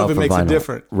 I don't know if it makes it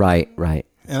different. Right.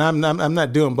 And I'm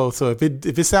not doing both. So if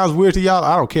it sounds weird to y'all,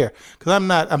 I don't care, because I'm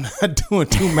not doing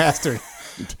 2 mastering.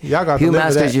 Y'all got to Who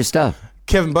masters your stuff?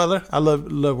 Kevin Butler. I love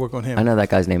working on him. I know that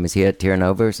guy's name. Is he at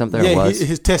Terranova or something? Yeah, or was?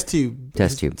 his test tube.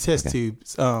 Test Test okay.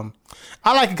 tubes. I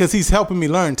like it because he's helping me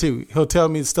learn too. He'll tell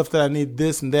me stuff that I need,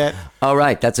 this and that. Oh,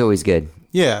 right. That's always good.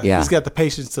 Yeah, Yeah. He's got the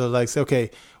patience to like say,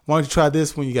 okay, why don't you try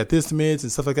this when you got this mids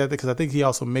and stuff like that? Because I think he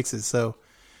also mixes. So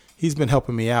he's been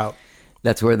helping me out.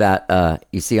 That's where that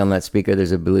you see on that speaker.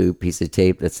 There's a blue piece of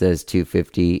tape that says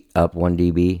 250 up 1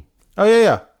 dB. Oh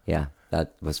yeah. Yeah,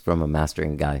 that was from a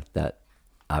mastering guy that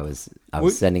I was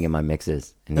sending him my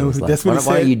mixes, and he was like, that's what he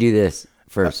why don't said? you do this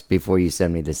first before you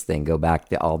send me this thing? Go back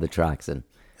to all the tracks and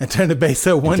And turn the bass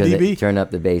up 1 dB. turn up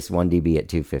the bass 1 dB at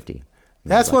 250. And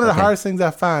That's I was one of like, the okay. hardest things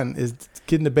I find is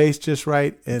getting the bass just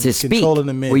right and To speak, controlling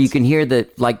the mids. where you can hear the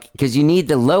because you need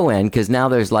the low end because now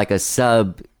there's like a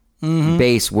sub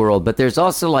bass world, but there's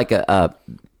also like a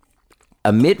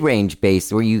mid-range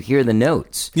bass where you hear the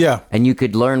notes. Yeah. And you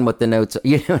could learn what the notes are.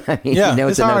 You know what I mean? Yeah, you know what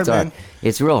it's the hard, notes man. are.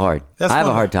 It's real hard. That's I have a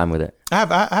one- hard time with it.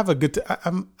 I have a good.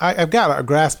 I've got a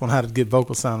grasp on how to get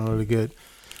vocals sounding really good,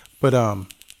 but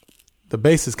the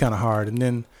bass is kind of hard. And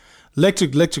then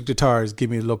electric guitars give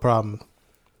me a little problem.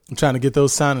 I'm trying to get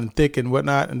those sounding thick and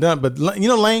whatnot. And done. But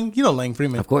Lang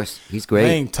Freeman. Of course. He's great.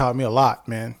 Lang taught me a lot,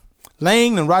 man.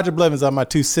 Lang and Roger Blevins are my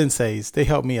two senseis. They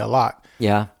helped me a lot.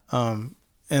 Yeah.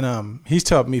 And he's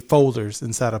taught me folders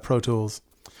inside of Pro Tools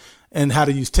and how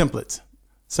to use templates.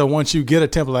 So once you get a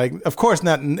template, like, of course,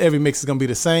 not every mix is going to be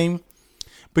the same,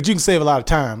 but you can save a lot of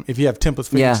time if you have templates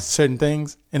for Yeah. certain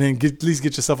things, and then at least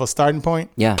get yourself a starting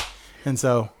point. Yeah. And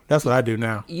so that's what I do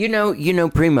now. You know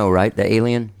Primo, right? The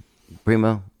alien?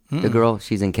 Primo? The girl?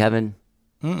 She's in Kevin?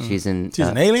 She's in... She's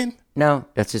an alien? No,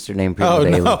 that's just her name, Primo Oh,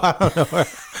 the no, alien. I don't know her.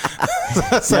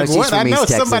 It's No, like, she's what? from I know East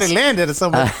Texas. somebody landed or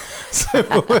somewhere.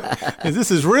 Is this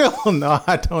is real? No,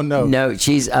 I don't know. No,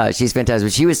 she's fantastic.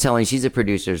 But she was telling, she's a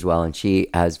producer as well, and she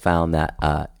has found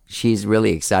that she's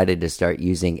really excited to start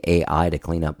using AI to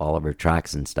clean up all of her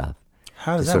tracks and stuff.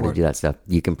 How does to that sort work? of do that stuff.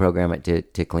 You can program it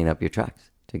to clean up your tracks,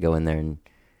 to go in there and...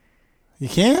 You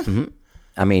can? Mm-hmm.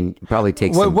 I mean, it probably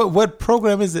takes What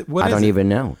program is it? What I is don't it? even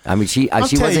know. I mean, she I'll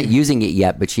tell wasn't you. using it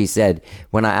yet, but she said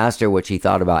when I asked her what she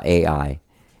thought about AI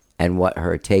and what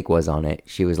her take was on it,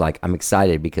 she was like, "I'm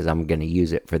excited because I'm going to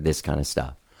use it for this kind of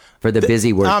stuff, for the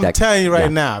busy work." I'm telling you right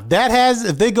yeah. now,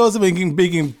 if they goes up and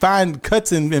can find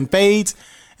cuts and fades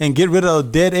and get rid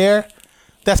of dead air,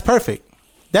 that's perfect.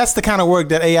 That's the kind of work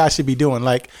that AI should be doing.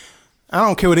 Like, I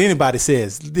don't care what anybody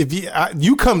says. If you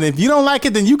don't like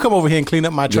it, then you come over here and clean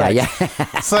up my track. Yeah.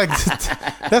 It's like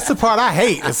that's the part I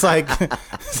hate. It's like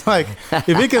if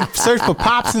it can search for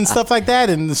pops and stuff like that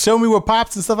and show me where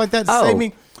pops and stuff like that to Oh. save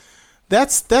me,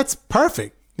 that's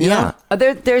perfect. You know?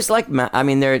 There's like, I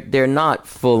mean, they're not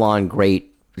full on great.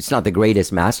 It's not the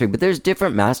greatest mastering, but there's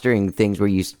different mastering things where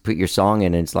you put your song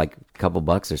in and it's like a couple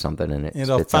bucks or something, and it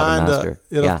It'll spits out a find master.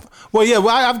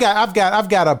 I've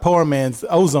got a poor man's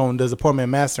Ozone does a poor man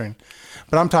mastering,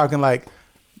 but I'm talking like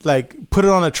put it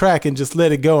on a track and just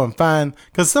let it go and find,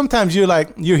 because sometimes you're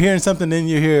hearing something, then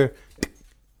you hear,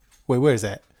 wait, where is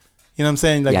that? You know what I'm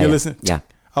saying? Like Yeah, you're yeah, listening, yeah.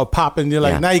 oh, pop, and you're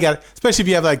like, Yeah. now you got, especially if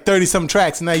you have like 30 some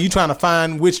tracks, and now you're trying to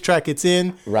find which track it's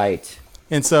in. Right.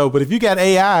 And so, but if you got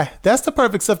AI, that's the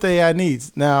perfect stuff that AI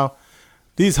needs. Now,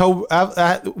 these when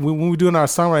we were doing our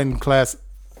songwriting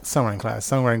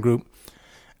group,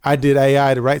 I did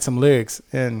AI to write some lyrics,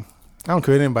 and I don't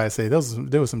care what anybody say.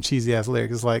 There was some cheesy ass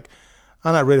lyrics. It's like,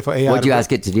 I'm not ready for AI. What'd you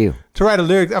ask it to do? To write a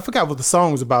lyric. I forgot what the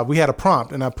song was about. We had a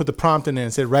prompt, and I put the prompt in there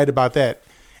and said, write about that.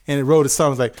 And it wrote a song. It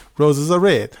was like, roses are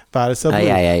red, violets are blue.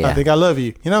 Yeah. I think I love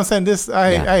you. You know what I'm saying?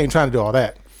 I ain't trying to do all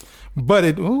that. But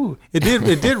it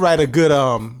did write a good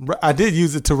I did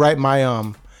use it to write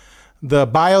my the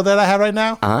bio that I have right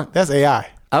now. Uh-huh. That's AI.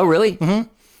 Oh, really? Mm-hmm.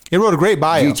 It wrote a great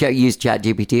bio. Do you use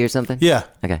ChatGPT or something? Yeah.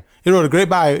 Okay. It wrote a great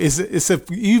bio. It's you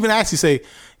even actually say,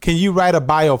 can you write a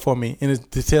bio for me? And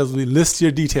it tells me, list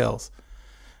your details.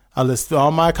 I list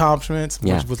all my accomplishments,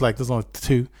 Yeah. which was like, there's only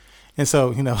 2. And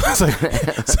so, it's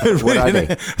like, so What are they?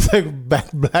 It's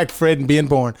like Black Fred and being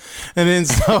born. And then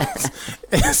so, you know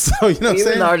what I'm You're in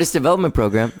saying? the artist development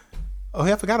program. Oh,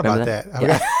 yeah, I forgot about Remember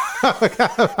that.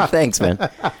 Yeah. Thanks, man.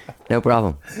 No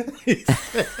problem.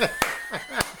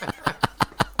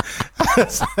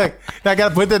 It's like, I got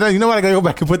to put that on. You know what? I got to go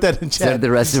back and put that in So chat. did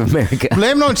the rest of America.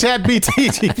 Blame it on Chat BT.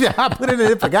 I put it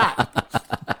in and forgot.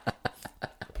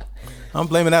 I'm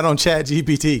blaming that on Chat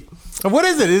GPT. What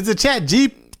is it? Is it Chat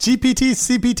GPT,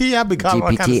 CPT? I've been calling all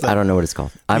kinds of GPT, stuff. I don't know what it's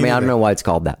called. I don't know why it's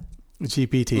called that.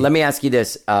 GPT. Let me ask you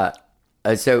this.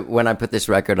 So when I put this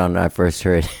record on, I first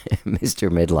heard Mr.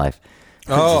 Midlife. It's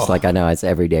just like, I know it's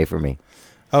every day for me.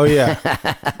 Oh yeah,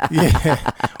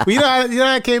 yeah. Well, you know,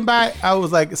 I came by. I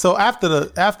was like, so after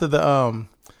the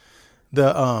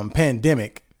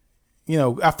pandemic, you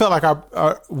know, I felt like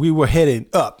we were headed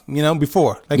up, you know,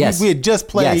 before. Like Yes. we had just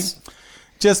played, Yes.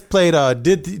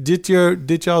 did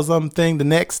y'all's thing, the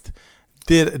next,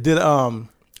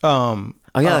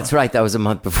 Oh yeah, that's right. That was a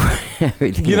month before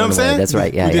everything. you know what I'm went away. saying? That's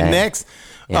right. Yeah, we did yeah. next,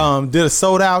 Yeah. did a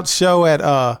sold out show at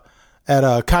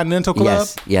Continental Club.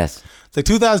 Yes, yes. It's like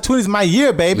 2020 is my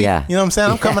year, baby. Yeah. You know what I'm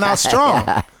saying? I'm coming out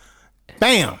strong.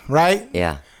 Bam, right?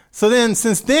 Yeah. So then,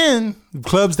 since then,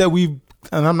 clubs that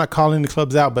and I'm not calling the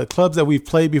clubs out, but clubs that we've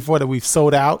played before that we've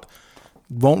sold out,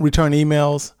 won't return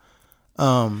emails.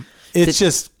 It's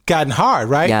just gotten hard,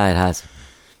 right? Yeah, it has.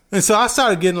 And so I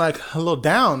started getting like a little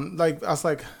down. Like I was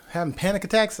like having panic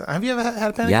attacks. Have you ever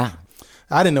had a panic? Yeah.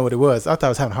 I didn't know what it was. I thought I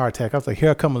was having a heart attack. I was like, here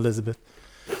I come, Elizabeth.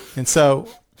 And so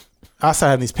I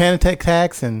started having these panic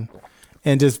attacks and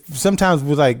just sometimes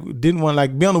was like, didn't want to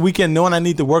like be on the weekend knowing I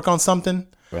need to work on something.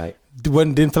 Right.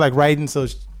 Didn't feel like writing. So,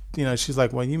 you know, she's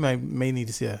like, well, you may need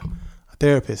to see a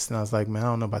therapist. And I was like, man, I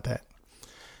don't know about that.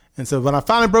 And so when I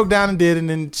finally broke down and did, and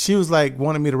then she was like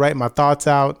wanting me to write my thoughts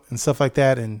out and stuff like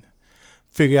that and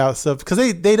figure out stuff. Because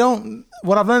they don't,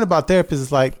 what I've learned about therapists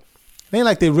is like, they ain't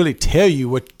like they really tell you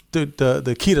what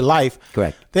the key to life.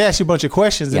 Correct. They ask you a bunch of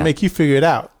questions Yeah. and make you figure it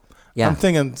out. Yeah. I'm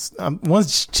thinking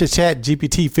once Chat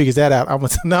GPT figures that out,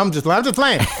 I'm just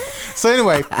playing. So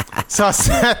anyway, so I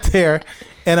sat there,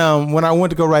 and when I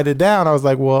went to go write it down, I was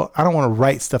like, well, I don't want to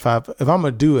write stuff out. If I'm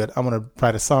gonna do it, I'm gonna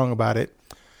write a song about it,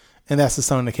 and that's the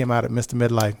song that came out at Mr.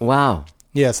 Midlife. Wow.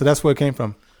 Yeah, so that's where it came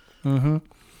from. Mm-hmm.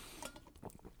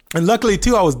 And luckily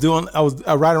too, I was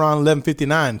right around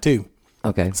 11:59 too.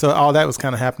 Okay. So all that was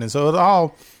kind of happening. So it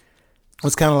all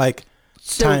was kind of like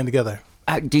tying together.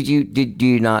 Did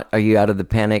you not? Are you out of the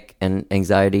panic and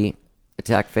anxiety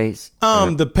attack phase?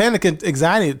 The panic and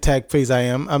anxiety attack phase I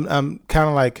am. I'm kind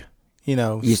of like, you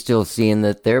know. You still seeing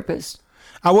the therapist?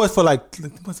 I was for like,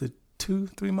 what's it,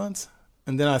 2-3 months?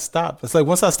 And then I stopped. It's like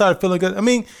once I started feeling good. I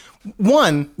mean,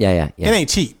 Yeah. it ain't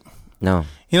cheap. No.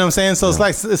 You know what I'm saying? So it's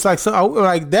like so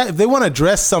like that. If they want to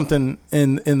address something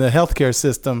in the healthcare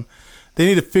system, they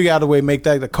need to figure out a way to make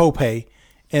that the copay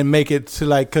and make it to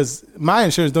like, because my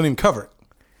insurance don't even cover it.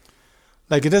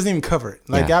 Like it doesn't even cover it.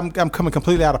 Like Yeah. I'm coming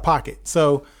completely out of pocket.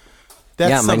 So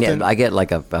that's something. I get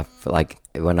like like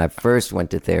when I first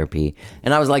went to therapy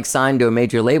and I was like signed to a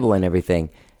major label and everything.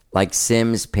 Like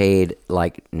Sims paid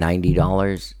like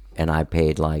 $90 and I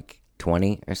paid like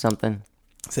 $20 or something.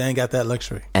 So I ain't got that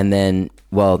luxury. And then,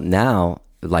 well, now,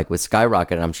 like with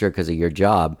Skyrocket, I'm sure because of your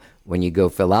job, when you go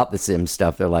fill out the Sim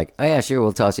stuff, they're like, oh, yeah, sure,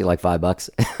 we'll toss you like $5.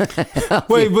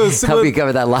 Help you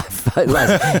cover that life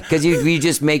less. Because you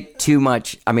just make too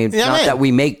much. I mean, Yeah, not man. that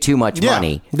we make too much Yeah,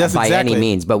 money that's by exactly. any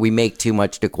means, but we make too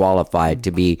much to qualify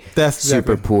to be That's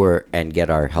super exactly. poor and get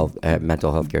our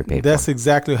mental health care paid That's for.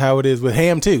 exactly how it is with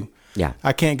ham too. Yeah.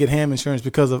 I can't get ham insurance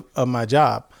because of my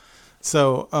job.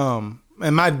 So,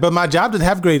 but my job doesn't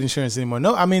have great insurance anymore.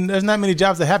 No, I mean, there's not many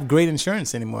jobs that have great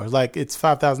insurance anymore. Like it's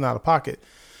 $5,000 out of pocket.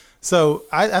 So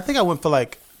I think I went for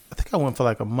like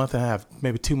a month and a half,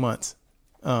 maybe 2 months,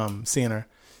 seeing her,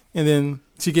 and then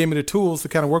she gave me the tools to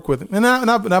kind of work with it. And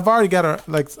I've already got her,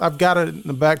 like I've got her in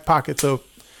the back pocket. So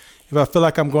if I feel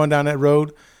like I'm going down that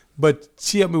road, but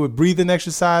she helped me with breathing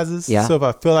exercises. Yeah. So if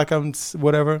I feel like I'm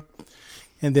whatever,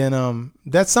 and then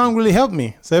that song really helped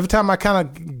me. So every time I kind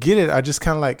of get it, I just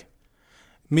kind of like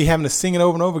me having to sing it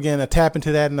over and over again. I tap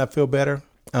into that and I feel better.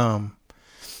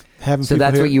 So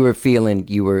that's what you were feeling.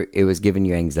 It was giving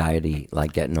you anxiety,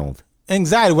 like getting old.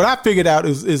 Anxiety. What I figured out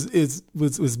was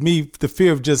me, the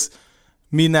fear of just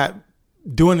me not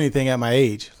doing anything at my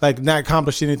age, like not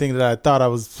accomplishing anything that I thought I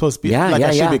was supposed to be,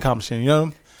 I should be accomplishing. You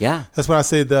know? Yeah. That's why I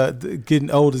say the getting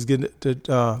old is getting.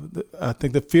 I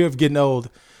think the fear of getting old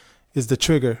is the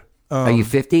trigger. Are you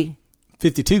 50?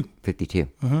 52. 52.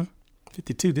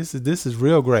 52. This is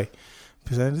real gray.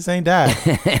 This ain't died.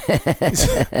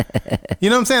 You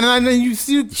know what I'm saying? And I know when you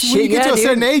get to a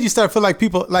certain age, you start feel like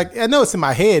people, like, I know it's in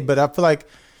my head, but I feel like,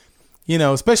 you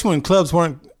know, especially when clubs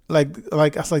weren't like I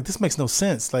was like, this makes no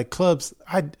sense. Like clubs,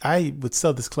 I would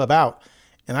sell this club out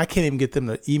and I can't even get them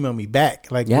to email me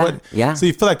back. Like what? Yeah. So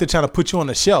you feel like they're trying to put you on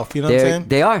the shelf. You know what I'm saying?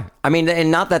 They are. I mean, and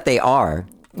not that they are.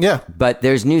 Yeah. But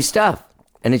there's new stuff.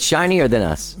 And it's shinier than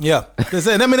us. Yeah.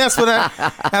 I mean, that's what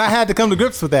I had to come to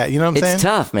grips with that. You know what I'm saying? It's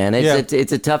tough, man.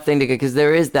 It's a tough thing to get, because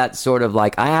there is that sort of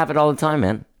like, I have it all the time,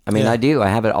 man. I mean, Yeah. I do. I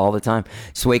have it all the time.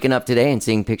 Just waking up today and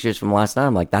seeing pictures from last night,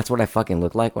 I'm like, that's what I fucking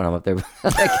look like when I'm up there.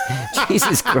 Like,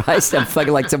 Jesus Christ, I'm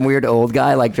fucking like some weird old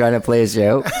guy, like trying to play a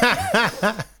show.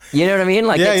 You know what I mean?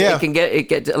 Like, Yeah. it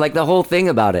get like the whole thing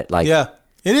about it. Like, Yeah.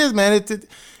 It is, man.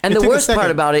 and the worst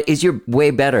part about it is you're way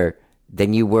better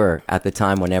than you were at the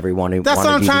time when everyone That's what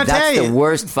I'm wanted you trying to tell That's you. the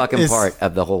worst fucking It's- part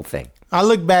of the whole thing. I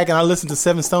look back and I listen to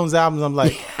Seven Stones albums. I'm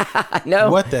like, I know.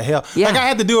 what the hell? Yeah. Like I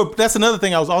had to do it. That's another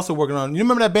thing I was also working on. You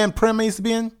remember that band Prim I used to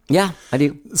be in? Yeah, I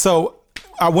do. So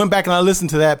I went back and I listened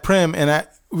to that Prim, and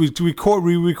we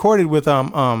recorded with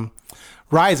Charles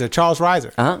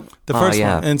Reiser, the first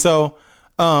yeah. one. And so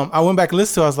I went back and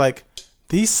listened to it. I was like,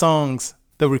 these songs,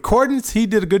 the recordings, he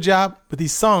did a good job, but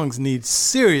these songs need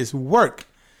serious work.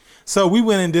 So we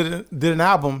went and did an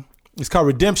album. It's called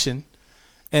Redemption,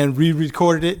 and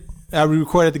re-recorded it. I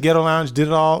re-recorded at the Ghetto Lounge, did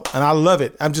it all, and I love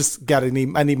it. I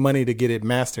need money to get it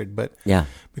mastered, but Yeah.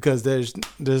 because there's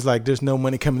no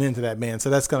money coming into that band, so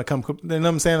that's gonna come. You know what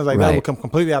I'm saying? It's like that Right. will come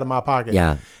completely out of my pocket.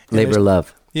 Yeah. And Labor there's- of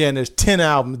love. Yeah, and there's 10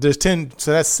 albums. There's 10,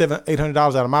 so that's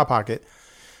 $800 out of my pocket.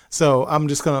 So I'm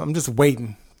just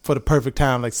waiting for the perfect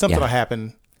time, like something Yeah. will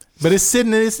happen. But it's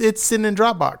sitting in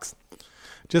Dropbox,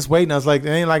 just waiting. I was like, it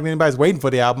ain't like anybody's waiting for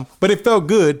the album, but it felt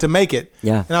good to make it.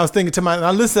 Yeah. And I was thinking and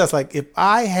I listened. I was like, if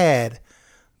I had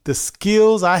the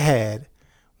skills I had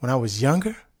when I was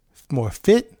younger, more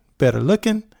fit, better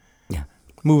looking, Yeah.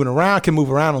 can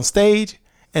move around on stage,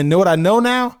 and know what I know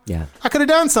now, Yeah. I could have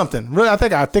done something. Really, I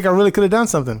think I really could have done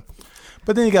something.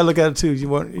 But then you gotta look at it too. You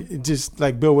want just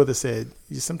like Bill Withers said.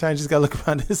 Sometimes you just gotta look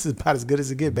around. This is about as good as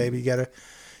it get, baby. You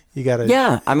gotta.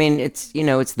 Yeah, I mean, it's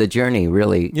the journey.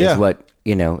 Really, Yeah. is what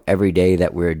every day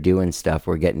that we're doing stuff,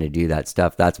 we're getting to do that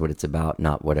stuff. That's what it's about,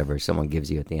 not whatever someone gives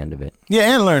you at the end of it.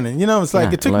 Yeah, and learning. It's like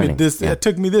Yeah, it took learning. me this. Yeah. It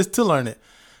took me this to learn it.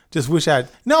 Just wish what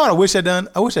I wish I'd done.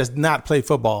 I wish I'd not played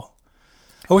football.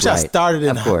 I wish I Right. started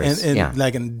in Of course. Yeah.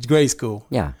 like in grade school.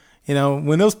 Yeah,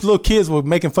 When those little kids were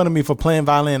making fun of me for playing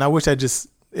violin, I wish I just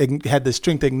had the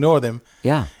strength to ignore them.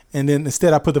 yeah, And then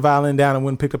instead I put the violin down and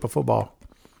went and picked up a football.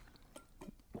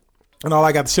 And all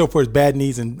I got to show for is bad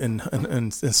knees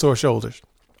and sore shoulders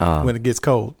when it gets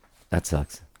cold. that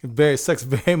sucks. It sucks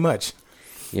very much.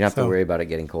 You don't have to So- worry about it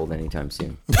getting cold anytime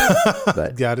soon.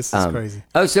 But Yeah, this is crazy.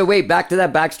 Oh, so wait, back to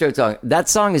that Backstroke song. That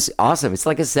song is awesome. It's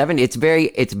like a 70. It's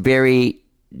very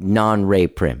non-Ray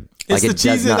Prim. It's Like the it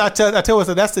does cheesiest. not- I tell you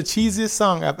what, that's the cheesiest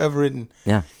song I've ever written.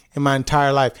 Yeah. In my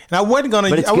entire life, and I wasn't gonna.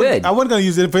 But it's I wasn't- good. I wasn't gonna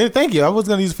use it for. Thank you. I wasn't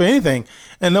gonna use it for anything.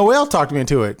 And Noelle talked me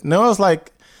into it. Noelle's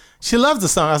like, she loves the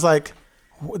song. I was like,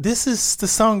 this is the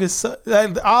song is so,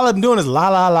 like, all I'm doing is la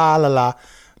la la la la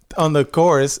on the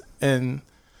chorus, and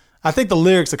I think the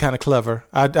lyrics are kind of clever.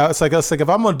 I was like, if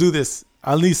I'm gonna do this,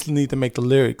 I at least need to make the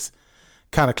lyrics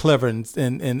kind of clever.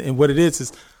 And what it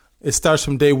is it starts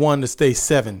from day 1 to day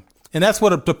 7, and that's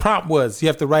what the prompt was. You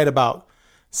have to write about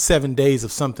 7 days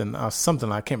of something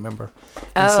I can't remember.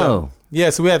 And Oh.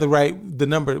 so we had to write the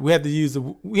number. We had to use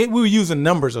we were using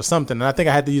numbers or something, and I think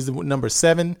I had to use the number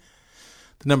 7.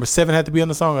 The number 7 had to be on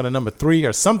the song, or the number 3,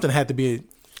 or something had to be.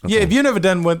 Yeah, if you've never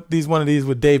done one of these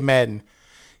with Dave Madden,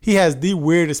 he has the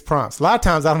weirdest prompts. A lot of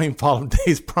times I don't even follow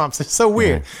Dave's prompts. It's so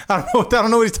weird. I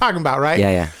don't know what he's talking about, right?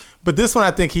 Yeah. But this one,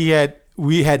 I think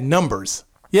we had numbers.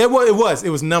 Yeah, well, it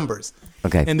was numbers.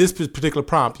 Okay. And this particular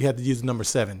prompt, you had to use the number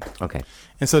 7. Okay.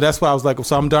 And so that's why I was like,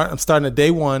 so I'm starting at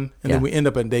day 1, and Yeah. then we end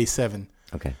up at day 7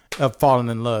 Okay. of falling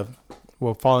in love.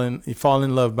 Well, you fall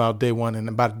in love about day 1, and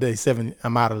about day 7,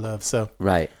 I'm out of love. So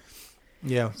Right.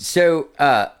 yeah, So,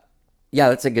 yeah,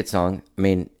 that's a good song. I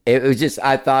mean, it was just,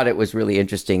 I thought it was really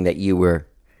interesting that you were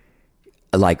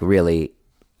like really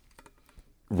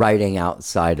writing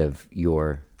outside of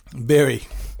your, very.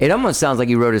 it almost sounds like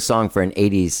you wrote a song for an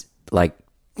 80s like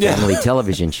Yeah. family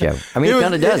television show. I mean, it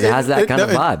kind of does. It has that kind of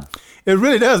vibe. It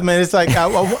really does, man. It's like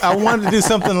I wanted to do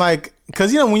something like,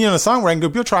 because when you're in a songwriting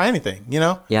group, you'll try anything,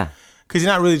 Yeah. because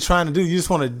you're not really trying to do. You just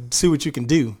want to see what you can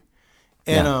do.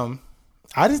 And Yeah.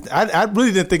 I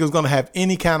really didn't think it was going to have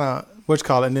any kind of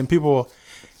and then people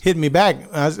hit me back.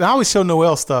 I always show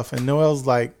Noelle stuff, and Noelle's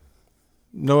like,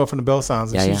 Noelle from the Bell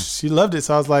Sounds, and Yeah. she loved it.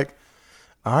 So I was like,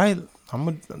 all right, I'm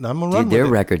gonna run Dude, with their it.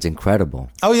 record's incredible.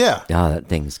 Oh yeah, Oh, that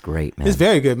thing's great, man. it's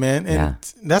very good, man. And Yeah.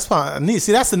 that's why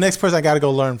that's the next person I got to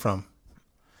go learn from.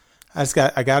 I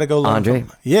got to go learn Andre?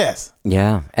 from. Yes.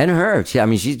 Yeah. And her.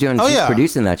 She's doing, Oh, she's yeah.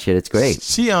 producing that shit. It's great.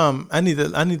 She I need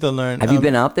to learn. Have you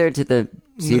been out there to the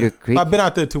Cedar Creek? I've been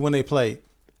out there to when they played.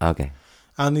 Okay.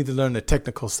 I need to learn the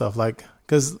technical stuff, like,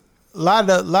 because a lot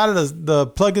of the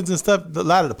plugins and stuff, a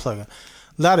lot of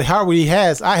the hardware he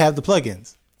has, I have the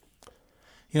plugins.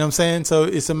 You know what I'm saying? So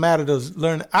it's a matter of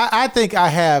learn. I think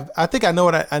I know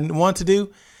what I want to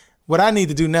do. What I need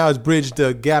to do now is bridge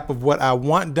the gap of what I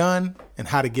want done and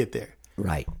how to get there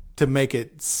Right. to make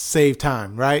it save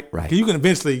time, right? Right. 'Cause you can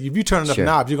eventually, if you turn enough Sure.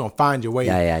 knobs, you're going to find your way.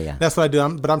 Yeah. That's what I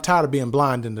do. But I'm tired of being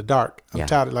blind in the dark. I'm Yeah.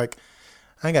 tired of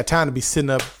I ain't got time to be sitting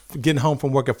up, getting home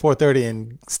from work at 4:30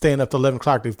 and staying up till 11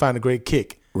 o'clock to find a great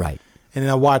kick. Right. And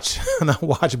then I watch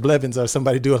Blevins or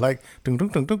somebody do it like, dun, dun,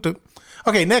 dun, dun, dun.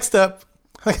 Okay, next up.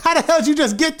 Like, how the hell did you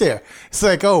just get there? It's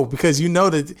like, oh, because you know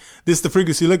that this is the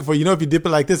frequency you're looking for. You know if you dip it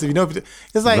like this, if you know if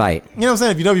it's like, right. You know what I'm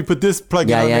saying? If you know if you put this plug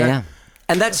in on there. Yeah.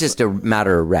 And that's just a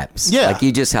matter of reps. Yeah. Like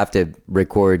you just have to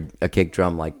record a kick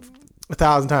drum like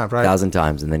 1,000 times, right? 1,000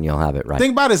 times, and then you'll have it right.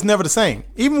 Think about it, it's never the same.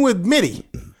 Even with MIDI.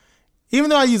 Even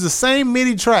though I use the same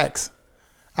MIDI tracks,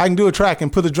 I can do a track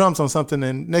and put the drums on something,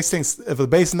 and next thing, if the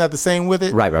bass is not the same with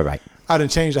it, right. I have to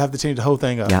change the whole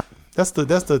thing up. Yeah. That's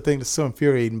the thing that's so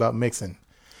infuriating about mixing.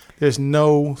 There's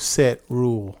no set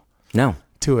rule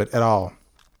to it at all.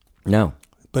 No.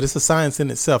 But it's a science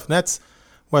in itself. And that's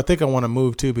where I think I want to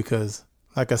move to because,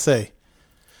 like I say,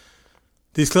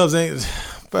 these clubs ain't...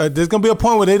 But there's going to be a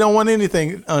point where they don't want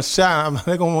anything shine.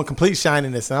 They're going to want complete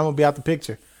shininess, and I'm going to be out the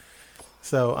picture.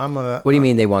 So I'm going to... What do you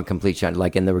mean they want complete shine?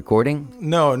 Like in the recording?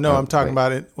 No, I'm talking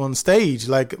about it on stage.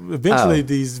 Like eventually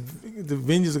the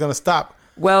venues are going to stop.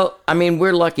 Well, I mean,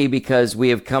 we're lucky because we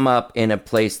have come up in a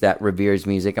place that reveres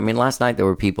music. I mean, last night there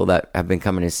were people that have been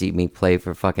coming to see me play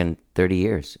for fucking 30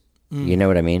 years. You know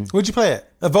what I mean? Where'd you play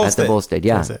at? At the Volstead,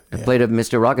 yeah. I played a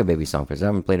Mr. Rockababy song first. I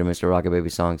haven't played a Mr.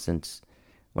 Rockababy song since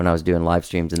when I was doing live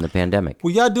streams in the pandemic.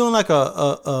 Were y'all doing like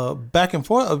a back and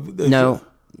forth? No,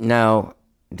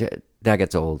 that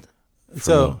gets old.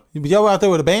 So y'all were out there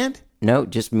with a band? No,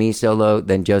 just me solo.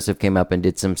 Then Joseph came up and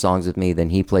did some songs with me. Then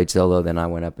he played solo. Then I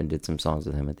went up and did some songs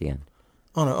with him at the end.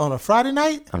 On a Friday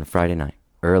night? On a Friday night,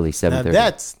 early 7:30.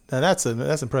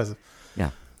 That's impressive. Yeah.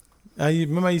 You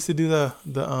remember I used to do the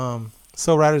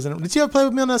Soul Riders and did you ever play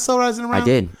with me on that Soul Riders and Around? I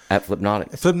did at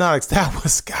Flipnotics. Flipnotics, that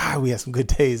was God. We had some good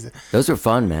days. Those were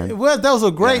fun, man. Well, those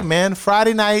were great, man.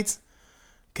 Friday nights.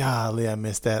 Golly, I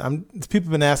missed that. People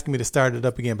have been asking me to start it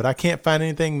up again, but I can't find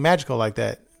anything magical like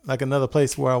that. Like another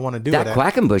place where I want to do that it. That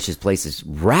Quackenbush's place is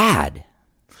rad.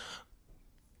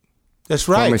 That's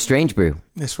right. Former Strange Brew.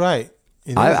 That's right.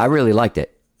 I really liked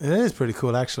it. It is pretty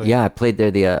cool, actually. Yeah, I played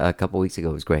there a couple weeks ago.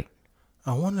 It was great.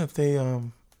 I wonder if they I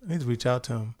need to reach out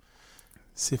to them,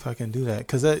 see if I can do that.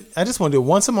 Because I just want to do it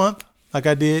once a month, like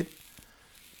I did.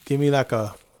 Give me like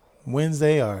a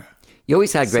Wednesday or. You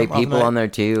always had great people on there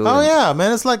too. Oh yeah,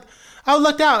 man! It's like I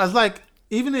lucked out. I was like,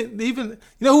 even you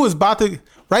know who was about to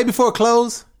right before it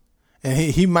closed, and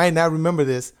he might not remember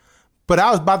this, but I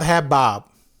was about to have Bob.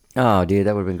 Oh, dude,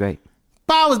 that would have been great.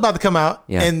 Bob was about to come out,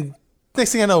 yeah. And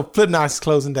next thing I know, Flipnotics is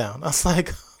closing down. I was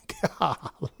like,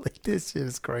 golly, this shit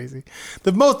is crazy.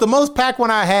 The most packed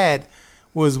one I had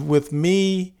was with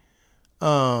me,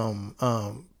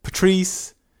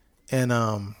 Patrice,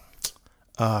 and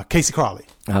Casey Crawley.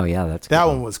 Oh yeah, that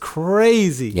one was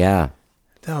crazy. Yeah,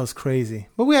 that was crazy.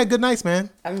 But we had good nights, man.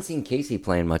 I haven't seen Casey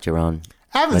playing much around.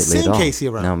 I haven't seen Casey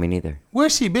around. No, me neither.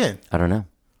 Where's she been? I don't know.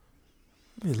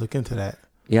 Let me look into that.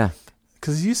 Yeah,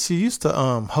 because she used to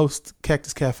host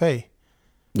Cactus Cafe.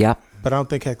 Yeah, but I don't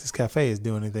think Cactus Cafe is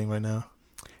doing anything right now.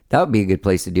 That would be a good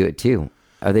place to do it too.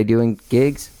 Are they doing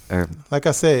gigs? Or like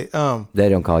I said, they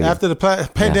don't call you after the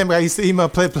pandemic. I used to email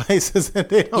play places, and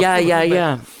they don't.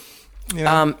 Yeah. You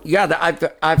know?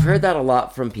 I've heard that a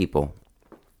lot from people.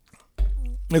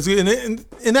 And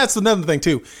that's another thing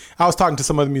too. I was talking to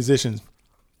some other musicians,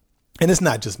 and it's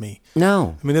not just me.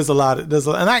 No, I mean there's a lot.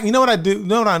 And I, you know what I do?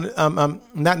 No, I'm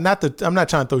not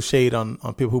trying to throw shade on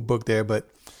people who book there, but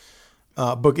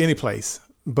book any place.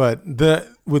 But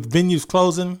with venues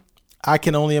closing, I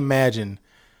can only imagine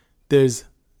the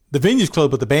venues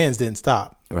closed, but the bands didn't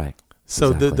stop. Right.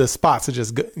 So exactly. the spots are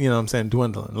just, you know what I'm saying,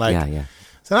 dwindling. Like, yeah.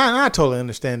 So I totally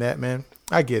understand that, man.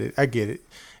 I get it.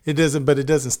 It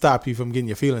doesn't stop you from getting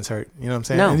your feelings hurt. You know what I'm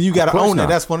saying? No, and you got to own not. it.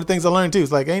 That's one of the things I learned too.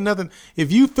 It's like, ain't nothing.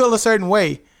 If you feel a certain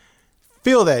way,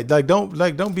 feel that.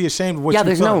 Don't be ashamed of what you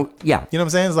feel. You know what I'm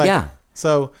saying? It's like, yeah.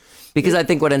 So. Because I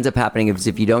think what ends up happening is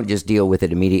if you don't just deal with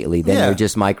it immediately, then you're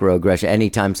just microaggression.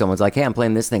 Anytime someone's like, hey, I'm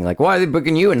playing this thing, like, why are they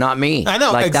booking you and not me? I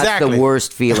know, like, exactly. That's the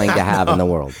worst feeling to have in the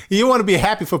world. You want to be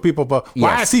happy for people, but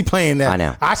why is he playing that? I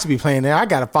know. I should be playing that. I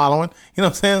got a following. You know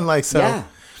what I'm saying? Like, so,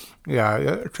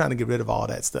 yeah, trying to get rid of all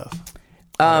that stuff.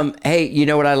 Hey, you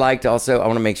know what I liked also? I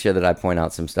want to make sure that I point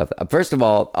out some stuff. First of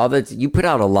all you put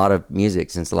out a lot of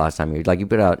music since the last time you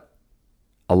put out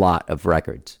a lot of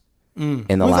records in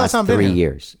the last 3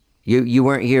 years. You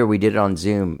weren't here. We did it on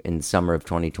Zoom in the summer of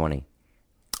 2020.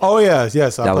 Oh, yes.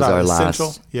 That was our last.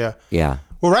 Essential. Yeah. Yeah.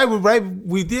 Well, right.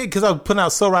 We did because I was putting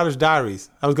out Soul Riders Diaries.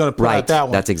 I was going to put out that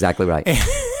one. That's exactly right.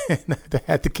 And I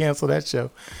had to cancel that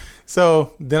show.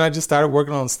 So then I just started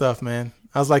working on stuff, man.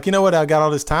 I was like, you know what? I got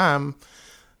all this time.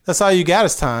 That's all you got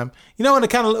is time. You know what? It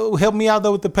kind of helped me out,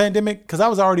 though, with the pandemic because I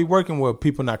was already working with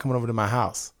people not coming over to my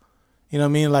house. You know what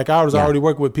I mean? Like I was Yeah. already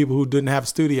working with people who didn't have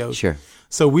studios. Sure.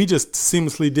 So we just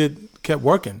seamlessly kept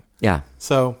working. Yeah.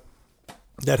 So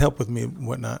that helped with me and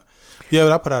whatnot. Yeah,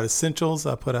 but I put out Essentials.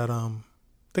 I put out I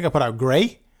think I put out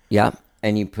Gray. Yeah.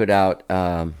 And you put out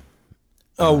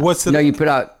What's it? no, you put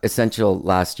out Essential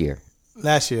last year.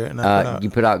 Last year, and I put out You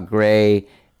put out Gray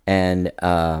and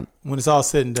When It's All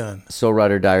Said and Done. Soul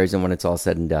Rider Diaries and When It's All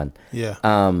Said and Done. Yeah.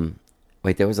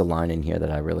 Wait, there was a line in here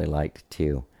that I really liked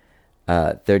too.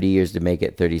 30 years to make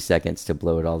it, 30 seconds to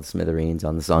blow it all to smithereens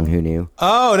on the song Who Knew?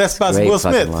 Oh, that's about Great Will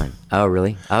fucking Smith. line. Oh,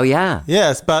 really? Oh, yeah.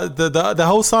 Yeah, it's about the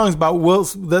whole song's about Will.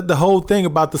 The whole thing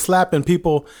about the slapping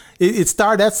people.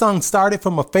 That song started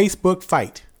from a Facebook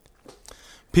fight.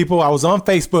 I was on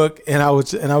Facebook and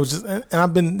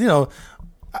I've been, you know,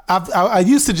 I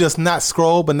used to just not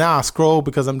scroll, but now I scroll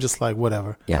because I'm just like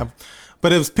whatever. Yeah.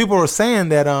 But it was people were saying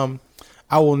that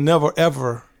I will never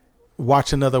ever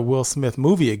watch another Will Smith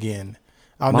movie again.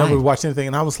 I'll Why? never watch anything,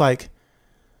 and I was like,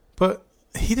 but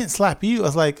he didn't slap you. I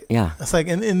was like, Yeah. It's like,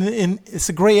 and it's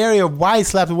a gray area of why he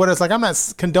slapped. What it's like, I'm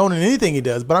not condoning anything he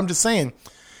does, but I'm just saying,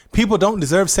 people don't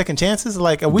deserve second chances.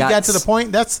 Like we got to the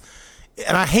point.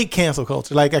 And I hate cancel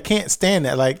culture. Like I can't stand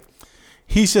that. Like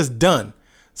he's just done.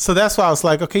 So that's why I was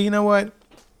like, okay, you know what?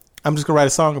 I'm just gonna write a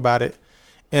song about it,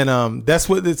 and that's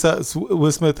what it's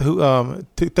Will Smith who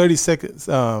took 30 seconds.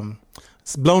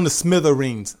 It's blown to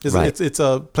smithereens. Right. It's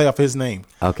a play off his name.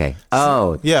 Okay.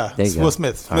 Oh, Yeah, there you it's go. Will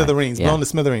Smith, All right. Smithereens, Yeah. blown to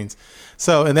smithereens.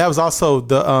 So, and that was also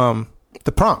the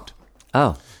prompt.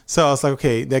 Oh, So I was like,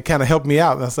 okay, that kind of helped me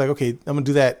out. And I was like, okay, I'm gonna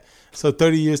do that. So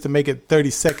 30 years to make it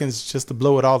 30 seconds just to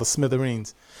blow it all to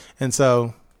smithereens. And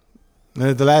so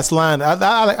the last line, I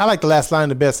like the last line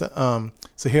the best.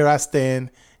 So here I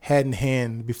stand, hand in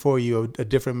hand before you, a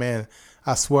different man.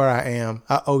 I swear I am.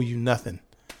 I owe you nothing.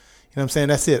 You know what I'm saying?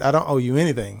 That's it. I don't owe you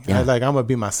anything. Yeah. I'm gonna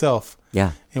be myself.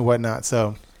 yeah. And whatnot.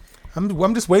 So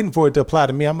I'm just waiting for it to apply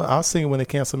to me. I'll sing it when they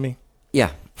cancel me.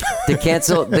 Yeah.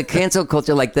 The cancel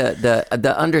culture, like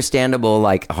the understandable,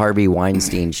 like Harvey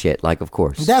Weinstein shit, like, of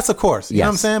course. That's of course. You know what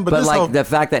I'm saying? But this like whole- the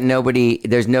fact that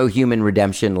there's no human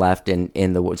redemption left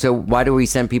in the world. So why do we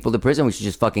send people to prison? We should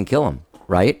just fucking kill them,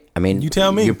 right? I mean, you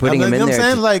tell me. You're putting them you in know there. what I'm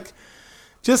saying? to- Like,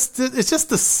 it's just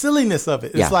the silliness of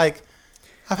it. Yeah. It's like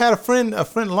I've had a friend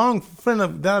that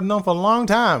I've known for a long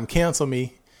time cancel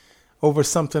me over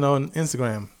something on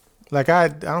Instagram. Like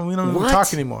we don't even What?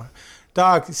 talk anymore.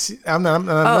 Dog, I'm not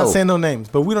Oh. saying no names,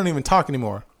 but we don't even talk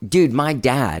anymore. Dude, my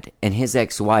dad and his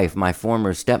ex-wife, my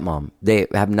former stepmom, they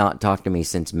have not talked to me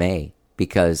since May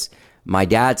because my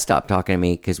dad stopped talking to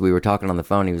me because we were talking on the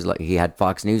phone. He was like, he had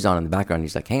Fox News on in the background.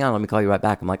 He's like, hang on, let me call you right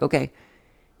back. I'm like, okay.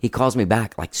 He calls me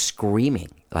back, like screaming,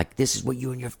 like, this is what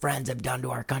you and your friends have done to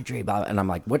our country. And I'm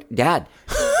like, what? Dad,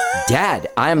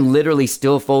 I'm literally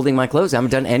still folding my clothes. I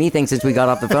haven't done anything since we got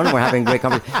off the phone and we're having a great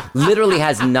conversation. Literally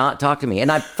has not talked to me.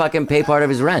 And I fucking pay part of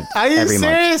his rent Are you every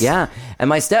month. serious? Yeah. And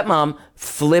my stepmom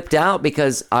flipped out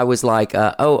because I was like,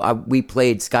 we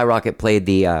played, Skyrocket played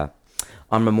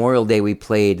on Memorial Day, we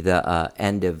played the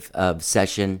end of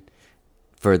session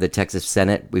for the Texas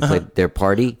Senate. We played their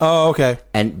party. Oh, okay.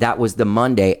 And that was the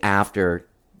Monday after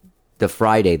the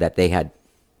Friday that they had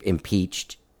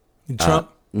impeached. Trump.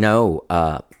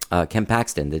 Ken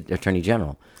Paxton, the Attorney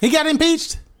General. He got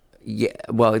impeached? Yeah,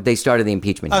 well, they started the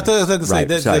impeachment. I thought I was going to say Right,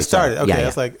 they sorry, started. sorry. Okay, Yeah, yeah. I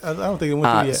was like, I don't think it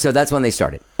went through yet. So that's when they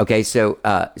started. Okay, so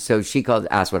she called,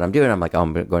 asked what I'm doing. I'm like, oh,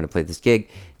 I'm going to play this gig,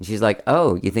 and she's like,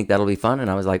 oh, you think that'll be fun? And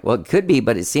I was like, well, it could be,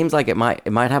 but it seems like it might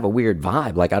have a weird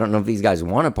vibe. Like, I don't know if these guys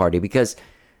want to party because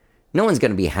no one's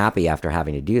going to be happy after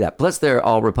having to do that. Plus, they're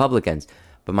all Republicans.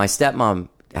 But my stepmom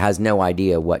has no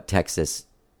idea what Texas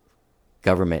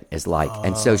government is like.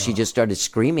 And so she just started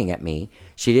screaming at me.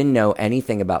 She didn't know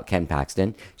anything about Ken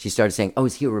Paxton. She started saying, oh,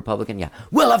 is he a Republican? Yeah.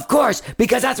 Well, of course,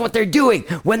 because that's what they're doing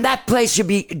when that place should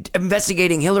be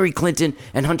investigating Hillary Clinton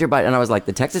and Hunter Biden. And I was like,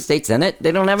 the Texas State Senate?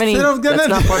 They don't have any, They don't get that's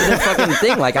not nothing. part of their fucking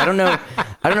thing. Like, I don't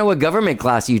know what government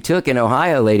class you took in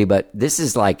Ohio, lady, but this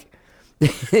is like,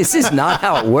 this is not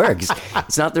how it works.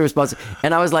 It's not the response.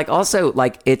 And I was like, also,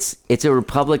 like, it's a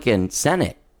Republican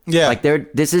Senate. Yeah. Like,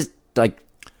 this is like,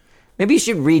 maybe you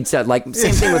should read something. Like,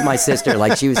 same thing with my sister.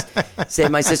 Like, she was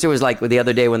saying, my sister was like, the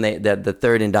other day when the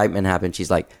third indictment happened,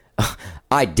 she's like, oh,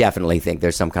 I definitely think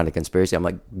there's some kind of conspiracy. I'm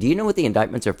like, do you know what the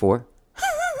indictments are for?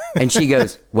 And she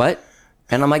goes, what?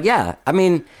 And I'm like, yeah. I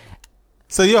mean,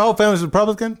 So your whole family's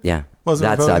Republican? yeah. Was it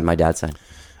That Republican? side, my dad's side.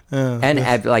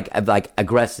 And like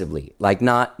aggressively, like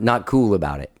not cool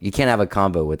about it. You can't have a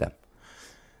combo with them.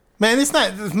 Man, it's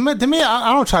not, to me,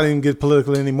 I don't try to even get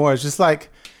political anymore. It's just like,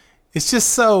 it's just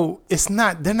so,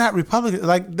 they're not Republican.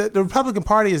 Like, the Republican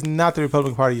Party is not the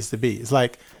Republican Party used to be. It's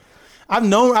like,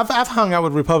 I've hung out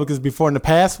with Republicans before in the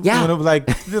past. Yeah. When it was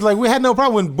like we had no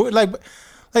problem when like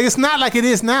it's not like it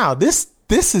is now. This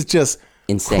is just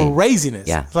insane craziness.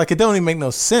 Yeah. Like it don't even make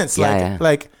no sense. Yeah,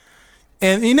 Like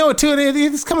and you know too,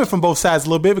 it's coming from both sides a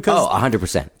little bit because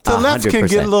 100%. the left can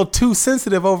get a little too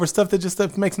sensitive over stuff that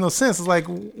just makes no sense. It's like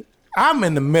I'm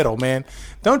in the middle, man.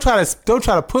 Don't try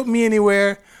to put me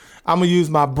anywhere. I'm gonna use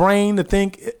my brain to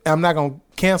think. I'm not gonna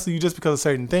cancel you just because of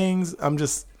certain things.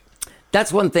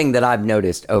 That's one thing that I've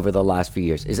noticed over the last few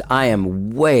years is I am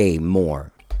way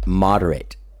more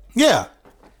moderate. Yeah.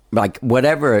 Like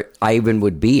whatever I even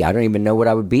would be, I don't even know what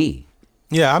I would be.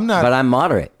 Yeah, I'm not. But I'm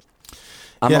moderate.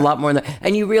 I'm Yeah. a lot more than that.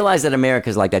 And you realize that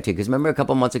America's like that too. Because remember a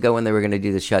couple months ago when they were going to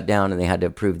do the shutdown and they had to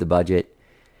approve the budget,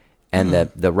 and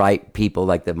the right people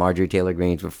like the Marjorie Taylor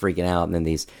Greens were freaking out, and then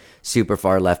these super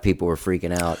far left people were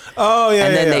freaking out. Oh yeah.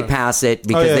 And then yeah. they pass it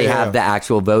because they have the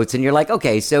actual votes, and you're like,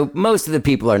 okay, so most of the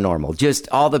people are normal. Just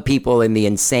all the people in the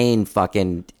insane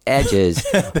fucking edges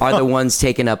are the ones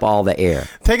taking up all the air.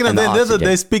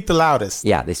 They speak the loudest.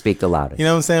 Yeah, they speak the loudest. You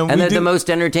know what I'm saying? And they're the most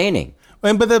entertaining.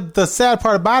 But the sad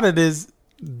part about it is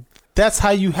that's how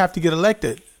you have to get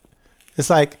elected. It's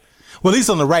like, well, at least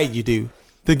on the right you do.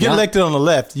 To get elected on the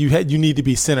left, you need to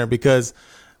be center because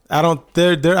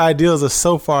their ideals are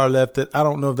so far left that I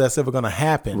don't know if that's ever going to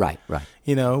happen. Right.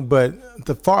 You know, but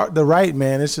the right,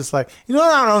 man, it's just like, you know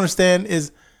what I don't understand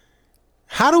is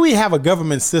how do we have a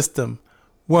government system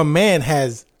where a man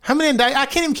has how many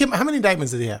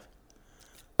indictments does he have?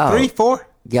 3, 4?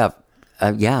 Yeah.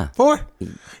 Yeah. 4?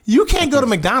 You can't go to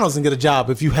McDonald's and get a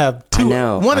job if you have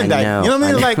one indictment. know, You know what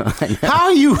I mean? I know, Like, how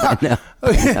are you?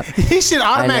 He should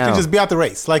automatically know. just be out the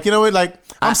race. Like, you know what? Like,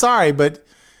 I'm sorry, but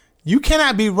you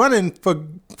cannot be running for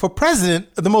president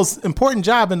of the most important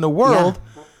job in the world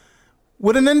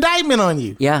with an indictment on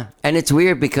you. Yeah. And it's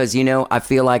weird because, you know, I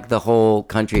feel like the whole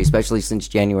country, especially since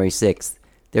January 6th,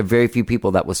 there are very few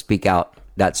people that will speak out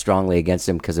that strongly against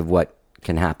him because of what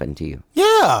can happen to you.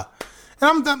 Yeah.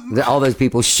 All those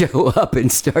people show up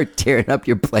and start tearing up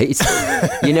your place.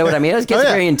 You know what I mean? It gets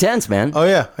very intense, man. Oh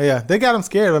yeah. They got him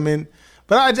scared. I mean,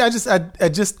 but I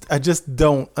just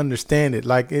don't understand it.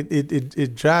 Like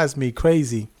it drives me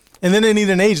crazy. And then they need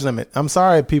an age limit. I'm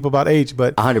sorry, people, about age,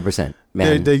 but 100%,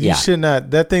 man. You should not.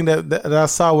 That thing that I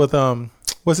saw with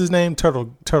what's his name?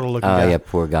 Turtle looking guy. Oh yeah,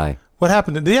 poor guy. What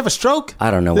happened? Did he have a stroke? I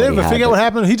don't know. Did what they ever figure out what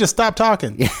happened? He just stopped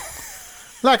talking.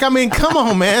 Like, I mean, come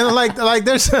on, man. Like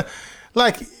there's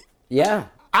like. Yeah.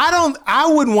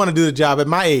 I wouldn't want to do the job at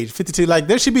my age, 52. Like,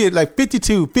 there should be like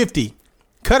 52, 50.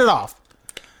 Cut it off.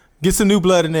 Get some new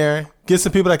blood in there. Get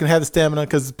some people that can have the stamina.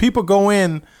 Because people go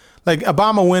in, like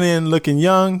Obama went in looking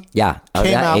young. Yeah. Came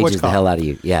that out, ages the hell out of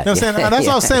you. Yeah. You know what I'm saying? That's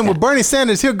what I was saying. With Bernie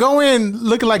Sanders, he'll go in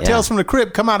looking like Tales from the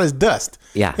Crypt, come out as dust.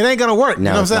 Yeah. It ain't going to work. No, you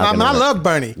know what I'm saying? I love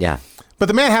Bernie. Yeah. But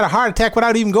the man had a heart attack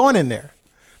without even going in there.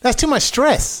 That's too much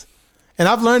stress. And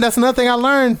that's another thing I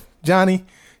learned, Johnny.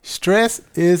 Stress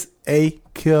is a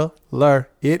killer.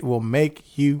 It will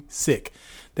make you sick.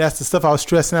 That's the stuff I was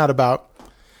stressing out about.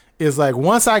 Is like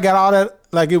once I got all that,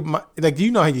 like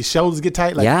you know how your shoulders get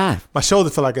tight. Like my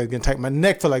shoulders feel like I was getting tight. My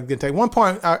neck felt like it was getting tight. At one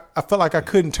point, I felt like I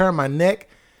couldn't turn my neck,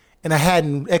 and I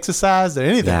hadn't exercised or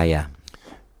anything. Yeah.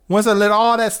 Once I let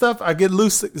all that stuff, I get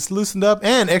loose. It's loosened up,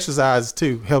 and exercise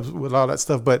too helps with all that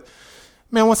stuff. But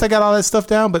man, once I got all that stuff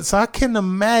down, so I couldn't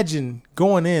imagine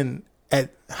going in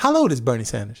at how old is Bernie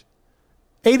Sanders?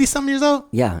 80-something years old?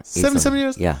 Yeah. 70-something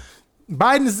years? Yeah.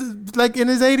 Biden is like in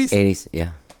his 80s? 80s,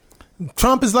 yeah.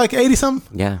 Trump is like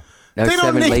 80-something? Yeah. No, they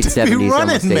don't need late to 70s, be running,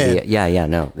 almost 80. man. Yeah,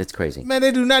 no, it's crazy. Man,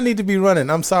 they do not need to be running.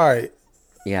 I'm sorry.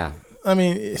 Yeah. I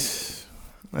mean,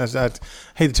 I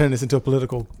hate to turn this into a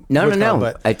political... No.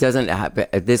 But It doesn't happen.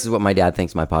 This is what my dad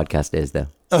thinks my podcast is, though.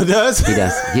 Oh, it does? He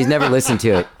does. He's never listened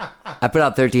to it. I put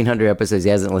out 1,300 episodes. He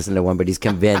hasn't listened to one, but he's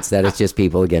convinced that it's just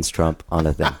people against Trump on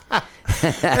a thing.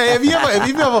 Hey, if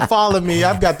you've ever followed me,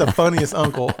 I've got the funniest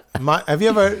uncle. Have you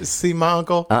ever seen my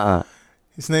uncle?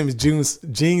 His name is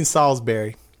Gene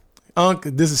Salisbury.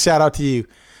 Uncle, this is a shout out to you.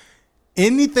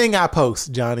 Anything I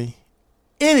post, Johnny,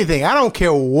 anything, I don't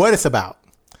care what it's about,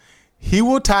 he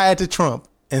will tie it to Trump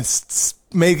and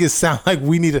make it sound like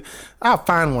we need to. I'll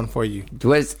find one for you.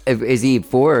 Is he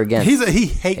for or against? He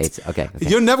hates. Okay.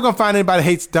 You're never gonna find anybody that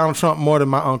hates Donald Trump more than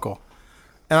my uncle.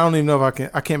 And I don't even know if I can.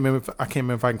 I can't remember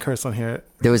if I can curse on here.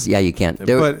 You can't.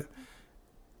 But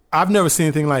I've never seen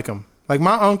anything like him. Like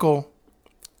my uncle,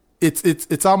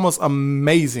 it's almost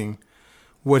amazing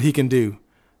what he can do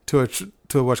to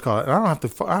a what's called. I don't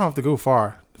have to go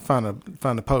far to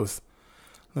find a post.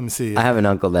 Let me see. I have an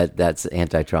uncle that's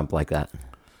anti-Trump like that.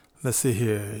 Let's see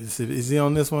here. Is he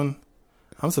on this one?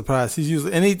 I'm surprised he's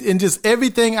using and just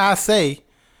everything I say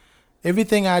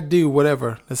everything I do,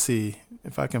 whatever. Let's see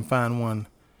if I can find one.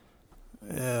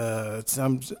 As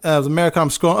America, I'm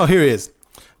scrolling. Oh, here it is.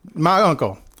 My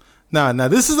uncle. Now,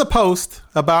 this is a post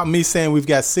about me saying we've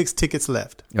got 6 tickets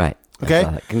left. Right.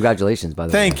 Okay. Congratulations, by the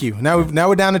way. Thank you. Now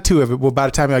we're down to 2 of it. Well, by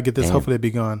the time I get this, hopefully it'll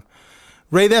be gone.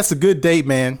 Ray, that's a good date,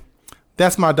 man.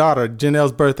 That's my daughter,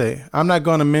 Janelle's birthday. I'm not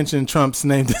going to mention Trump's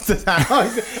name this time.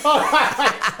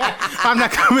 I'm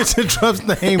not going to mention Trump's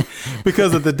name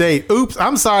because of the date. Oops,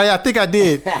 I'm sorry. I think I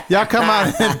did. Y'all come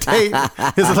out and date.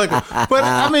 It's like, but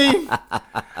I mean,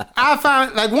 I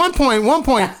found like one point,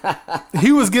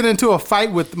 he was getting into a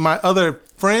fight with my other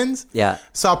friends. Yeah.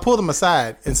 So I pulled him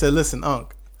aside and said, "Listen,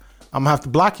 Unc, I'm going to have to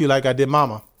block you like I did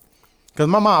Mama. Because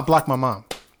my mom blocked my mom.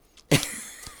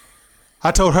 I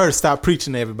told her to stop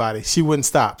preaching to everybody. She wouldn't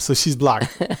stop, so she's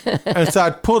blocked. And so I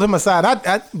pulled him aside.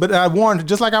 But I warned,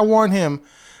 just like I warned him,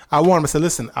 I said,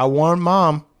 listen, I warned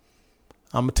Mom.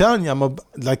 I'm telling you,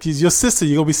 like he's your sister.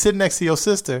 You're going to be sitting next to your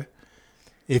sister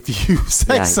if you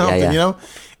say something, you know?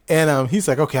 And he's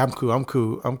like, okay, I'm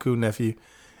cool, nephew.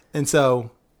 And so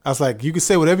I was like, you can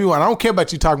say whatever you want. I don't care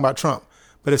about you talking about Trump.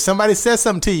 But if somebody says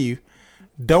something to you,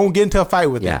 don't get into a fight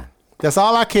with them. That's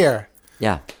all I care.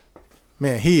 Yeah.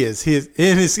 Man, his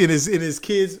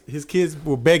kids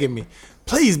were begging me,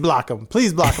 please block him. I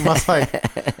was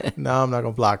like, no, I'm not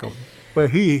gonna block him. But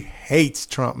he hates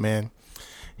Trump, man.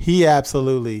 He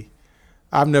absolutely,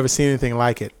 I've never seen anything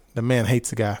like it. The man hates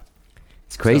the guy.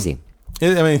 It's crazy.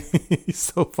 So, he's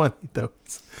so funny though.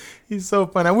 He's so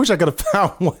funny. I wish I could have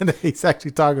found one that he's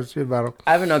actually talking shit about him.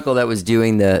 I have an uncle that was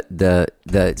doing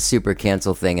the super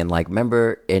cancel thing, and like,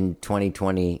 remember in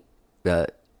 2020, the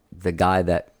guy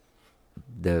that.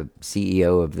 The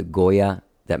CEO of the Goya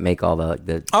that make all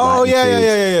the oh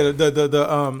Latin foods.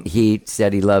 The he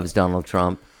said he loves Donald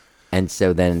Trump, and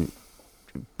so then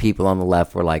people on the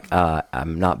left were like,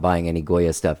 I'm not buying any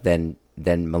Goya stuff. Then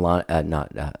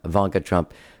Ivanka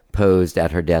Trump posed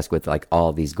at her desk with like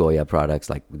all these Goya products,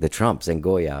 like the Trumps and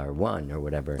Goya or one or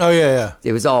whatever. Oh yeah.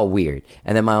 It was all weird.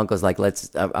 And then my uncle's like,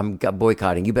 I'm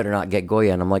boycotting. You better not get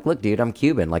Goya. And I'm like, look, dude, I'm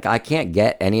Cuban. Like I can't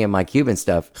get any of my Cuban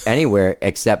stuff anywhere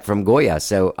except from Goya.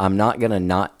 So I'm not going to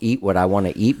not eat what I want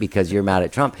to eat because you're mad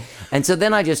at Trump. And so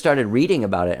then I just started reading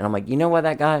about it. And I'm like, you know why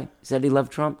that guy said he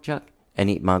loved Trump, Chuck?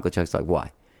 And my Uncle Chuck's like, why?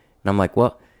 And I'm like,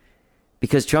 well,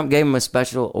 because Trump gave him a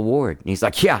special award. And he's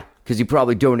like, yeah. Because he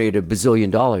probably donated $1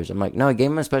 bazillion. I'm like, no, I gave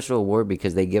him a special award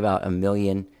because they give out 1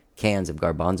 million cans of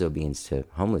garbanzo beans to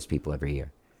homeless people every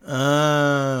year.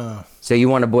 So you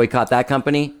want to boycott that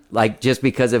company? Like, just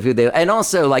because of who they... And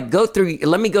also, like,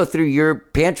 let me go through your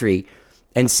pantry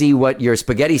and see what your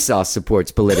spaghetti sauce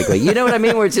supports politically. You know what I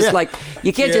mean? Where it's just like,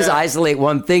 you can't just isolate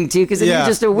one thing, too, because then you're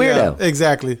just a weirdo. Yeah,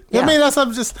 exactly. Yeah. I mean, that's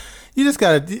just... You just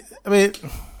got to... I mean,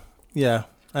 yeah,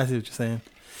 I see what you're saying.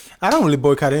 I don't really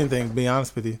boycott anything, to be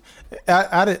honest with you.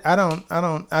 I've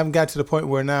got to the point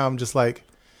where now I'm just like,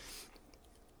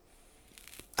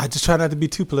 I just try not to be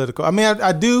too political. I mean,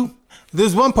 I do.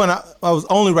 There's one point I was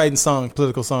only writing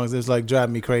political songs. It was like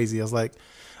driving me crazy. I was like,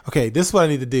 okay, this is what I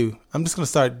need to do. I'm just going to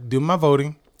start doing my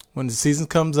voting. When the season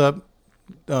comes up,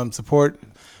 support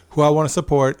who I want to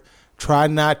support. Try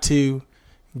not to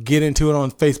get into it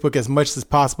on Facebook as much as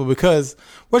possible because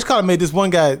made this one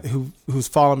guy who's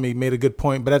following me made a good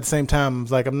point, but at the same time, I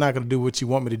was like, I'm not going to do what you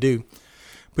want me to do.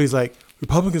 But he's like,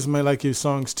 Republicans may like your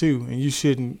songs too, and you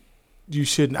shouldn't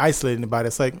isolate anybody.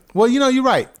 It's like, well, you're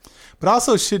right, but I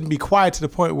also shouldn't be quiet to the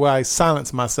point where I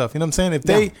silence myself. You know what I'm saying?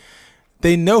 If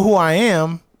they know who I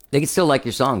am, they can still like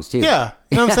your songs too. Yeah,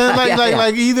 you know what I'm saying?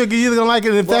 Like you're either gonna like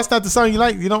it. If that's not the song you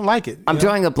like, you don't like it. I'm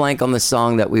drawing a blank on the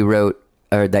song that we wrote.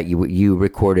 Or that you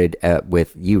recorded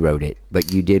you wrote it,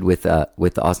 but you did with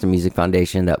the Austin Music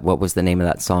Foundation. What was the name of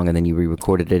that song? And then you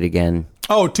re-recorded it again.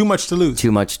 Oh, Too Much to Lose.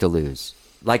 Too Much to Lose.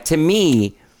 Like, to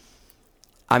me,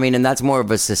 I mean, and that's more of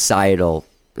a societal.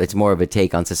 It's more of a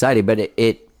take on society, but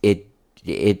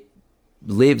it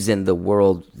lives in the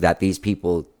world that these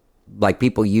people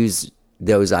use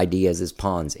those ideas as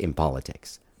pawns in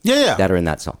politics. Yeah. That are in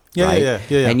that song. Yeah, right?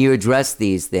 Yeah. And you address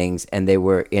these things, and they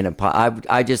were in a.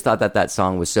 I just thought that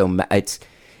song was so.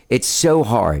 It's so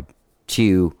hard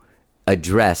to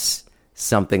address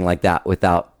something like that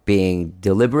without being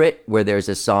deliberate. Where there's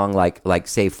a song like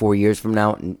say 4 years from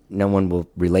now, no one will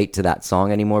relate to that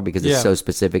song anymore because it's so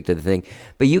specific to the thing.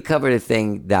 But you covered a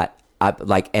thing that I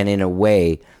like, and in a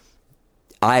way,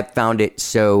 I found it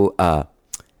so.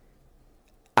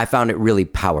 I found it really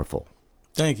powerful.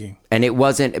 Thank you. And it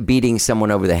wasn't beating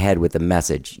someone over the head with a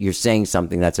message. You're saying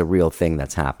something that's a real thing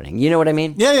that's happening. You know what I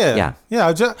mean? Yeah.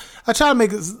 I try to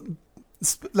make it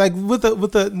like with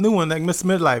the new one, like Mr.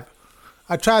 Midlife.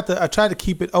 I tried to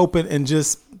keep it open and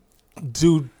just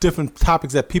do different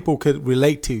topics that people could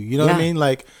relate to. You know what I mean?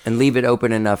 Like, and leave it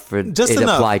open enough for it to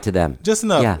apply to them. Just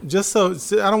enough. Yeah. Just so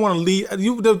I don't want to lead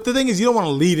you. The thing is, you don't want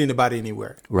to lead anybody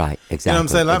anywhere. Right. Exactly. You know what I'm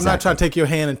saying? I'm not trying to take your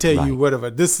hand and tell you whatever.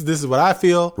 This is what I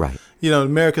feel. Right. You know,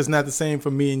 America's not the same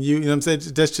for me and you. You know what I'm saying?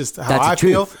 That's just how I the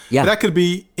feel. truth. Yeah. But that could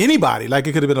be anybody. Like,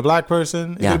 it could have been a black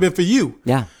person. It could have been for you.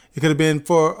 Yeah. It could have been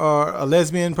for a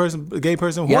lesbian person, a gay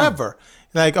person, whoever.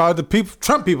 Like, are the people,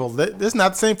 Trump people, that's not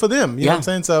the same for them. You know what I'm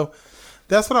saying? So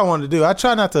that's what I wanted to do. I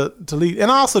try not to lead.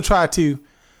 And I also try to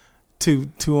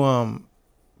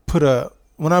put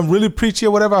when I'm really preachy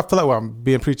or whatever, I feel like I'm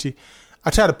being preachy,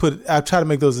 I try to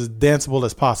make those as danceable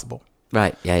as possible.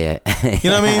 Right. Yeah. You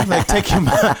know what I mean? Like,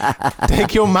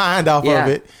 take your mind off of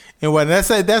it. And what that's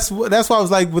why I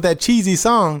was like, with that cheesy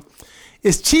song,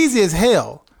 it's cheesy as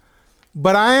hell.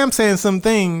 But I am saying some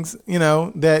things, you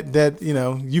know, that you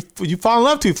know, you fall in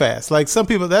love too fast. Like, some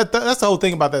people, that's the whole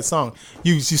thing about that song.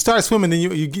 You start swimming, then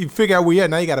you figure out where you're at.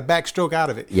 Now you got a backstroke out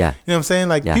of it. Yeah. You know what I'm saying?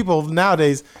 Like, people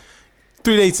nowadays,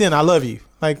 3 dates in, I love you.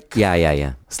 Like,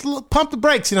 yeah. Pump the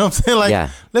brakes. You know what I'm saying? Like,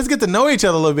 let's get to know each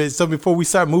other a little bit. So before we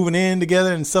start moving in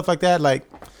together and stuff like that, like,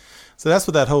 so that's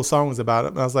what that whole song was about.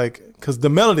 And I was like, because the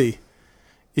melody,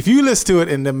 if you listen to it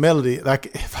and the melody,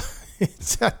 like,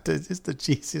 it's the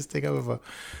cheesiest thing I've ever.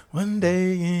 One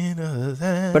day in a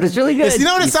time. But it's really good. You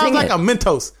know what it sounds like? A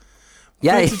Mentos.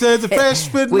 Yeah, Which sounds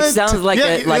like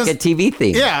a TV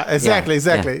thing. Yeah, exactly.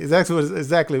 Exactly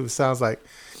what it sounds like.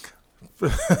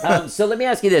 So let me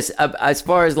ask you this: as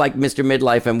far as like Mr.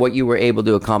 Midlife and what you were able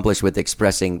to accomplish with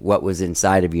expressing what was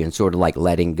inside of you and sort of like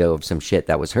letting go of some shit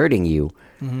that was hurting you,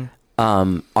 is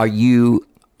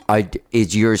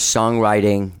your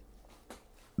songwriting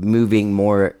moving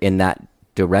more in that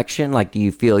direction? Like, do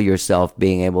you feel yourself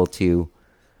being able to?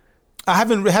 I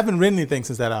haven't written anything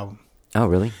since that album. Oh,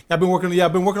 really? I've been working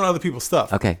on other people's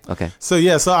stuff. Okay. So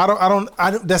yeah, so I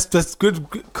don't. That's good.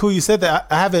 Cool, you said that.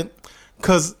 I haven't,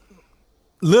 because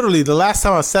literally the last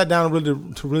time I sat down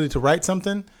really to write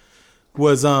something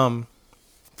was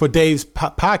for Dave's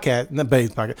podcast, not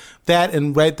Dave's podcast. That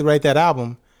and write that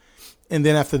album, and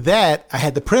then after that I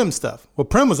had the Prim stuff. Well,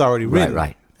 Prim was already written.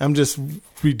 Right. I'm just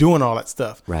redoing all that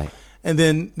stuff. Right. And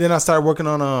then I started working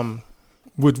on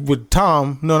with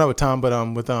Tom. No, not with Tom,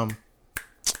 but with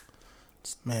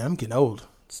man, I'm getting old.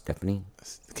 Stephanie.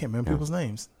 I can't remember people's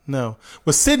names. No.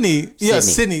 Well, Sydney. Yeah,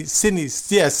 Sydney.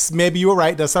 Yes, maybe you were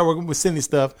right. I started working with Sydney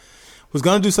stuff. Was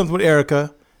gonna do something with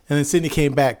Erica, and then Sydney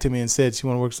came back to me and said she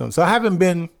wanted to work something. So I haven't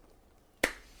been.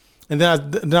 And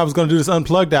then I was gonna do this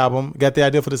Unplugged album. Got the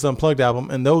idea for this Unplugged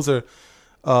album, and those are.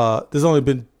 There's only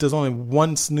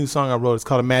one new song I wrote. It's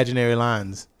called Imaginary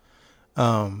Lines,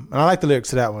 and I like the lyrics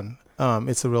to that one.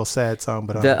 It's a real sad song,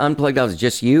 but the Unplugged album is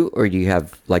just you, or do you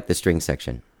have like the string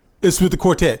section? It's with the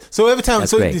quartet. So every time,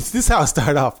 great. This is how I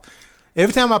start off.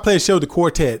 Every time I play a show with the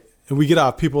quartet and we get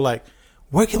off, people are like,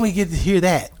 where can we get to hear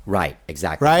that? Right,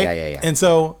 exactly. Right? Yeah. And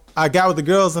so I got with the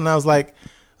girls and I was like,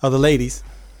 the ladies,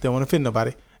 don't want to offend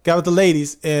nobody. Got with the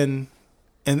ladies and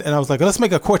I was like, let's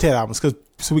make a quartet album so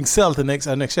we can sell it at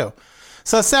our next show.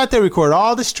 So I sat there, recorded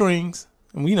all the strings,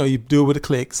 and you do it with a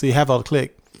click, so you have all the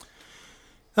click.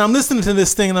 And I'm listening to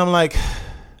this thing and I'm like,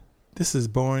 this is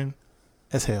boring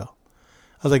as hell.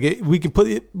 I was like, we can put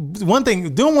it,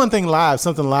 doing one thing live,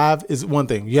 something live is one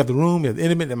thing. You have the room, you have the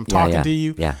intimate, I'm talking to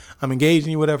you, I'm engaging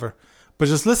you, whatever. But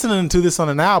just listening to this on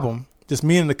an album, just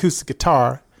me and an acoustic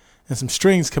guitar and some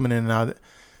strings coming in and out, I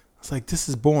was like, this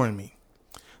is boring me.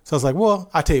 So I was like, well,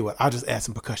 I'll tell you what, I'll just add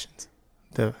some percussions.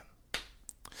 You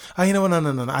know what?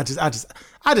 No. I just add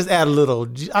I'll just add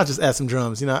some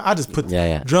drums. I just put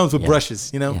drums with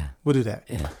brushes. We'll do that.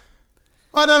 Yeah.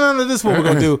 Oh no! This is what we're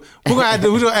gonna do. We're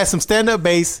gonna add some stand-up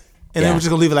bass, and then we're just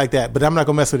gonna leave it like that. But I'm not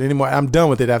gonna mess with it anymore. I'm done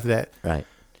with it after that. Right.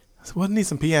 So we'll need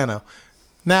some piano.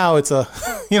 Now it's you know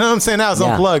what I'm saying? Now it's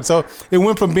unplugged. So it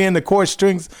went from being the chord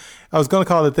strings. I was gonna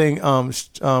call the thing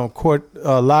chord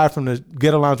live from the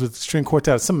Ghetto Lounge with string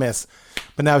quartet. It's a mess,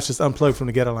 but now it's just unplugged from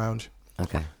the Ghetto Lounge.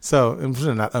 Okay. So it's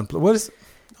not unplugged. What is?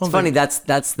 It's funny. That's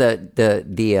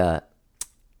the.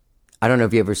 I don't know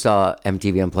if you ever saw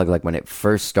MTV Unplugged, like when it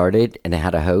first started and it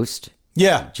had a host.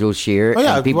 Yeah. Jules Shear. Oh,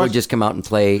 yeah. And people would just come out and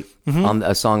play on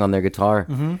a song on their guitar.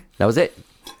 Mm-hmm. That was it.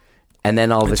 And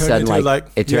then all of a sudden,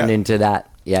 it turned into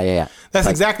that. Yeah. That's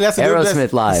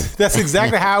Aerosmith live. That's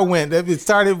exactly how it went. It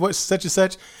started such and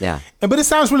such. Yeah. But it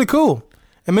sounds really cool.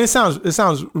 I mean, it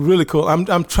sounds really cool.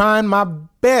 I'm trying my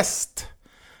best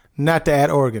not to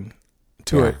add organ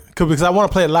to it because I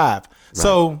want to play it live. Right.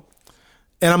 So.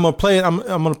 And I'm gonna play it. I'm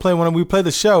gonna play when we play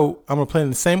the show. I'm gonna play in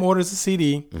the same order as the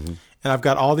CD, and I've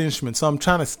got all the instruments. So I'm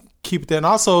trying to keep it there. And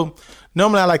also,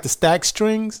 Normally I like to stack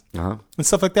strings and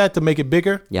stuff like that to make it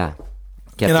bigger. Yeah.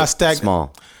 And I stack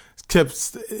small.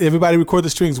 Kept everybody record the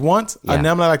strings once. Yeah. I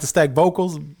normally like to stack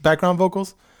vocals, background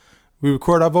vocals. We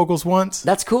record our vocals once.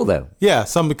 That's cool though. Yeah.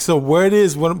 So where it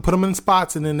is, put them in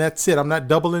spots, and then that's it. I'm not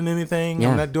doubling anything.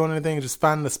 Yeah. I'm not doing anything. Just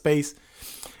finding the space,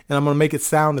 and I'm gonna make it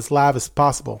sound as live as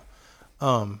possible.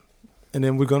 And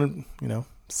then we're gonna,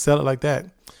 sell it like that.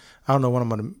 I don't know when I'm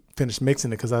gonna finish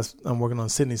mixing it because I'm working on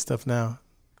Sydney's stuff now.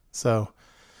 So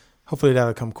hopefully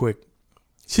that'll come quick.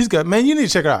 She's good, man. You need to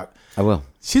check her out. I will.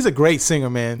 She's a great singer,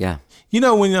 man. Yeah.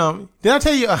 When did I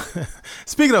tell you?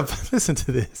 Speaking of, listen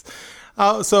to this.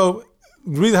 So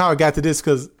the reason how I got to this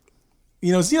because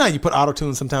how you put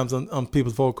auto-tune sometimes on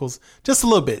people's vocals, just a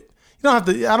little bit. You don't have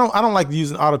to. I don't like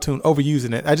using auto-tune,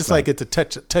 overusing it. I just like it to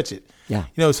touch it. Yeah.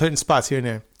 Certain spots here and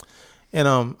there. And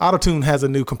auto-tune has a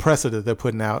new compressor that they're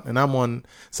putting out, and I'm on.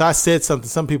 So I said something.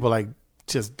 Some people like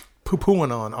just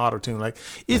poo-pooing on auto-tune, like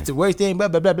it's the worst thing. Blah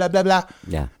blah blah blah blah blah.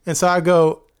 Yeah. And so I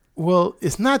go, well,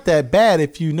 it's not that bad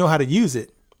if you know how to use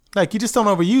it. Like, you just don't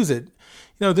overuse it.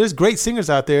 There's great singers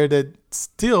out there that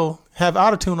still have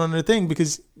autotune on their thing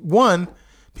because, one,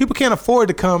 people can't afford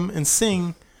to come and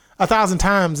sing 1,000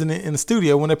 times in the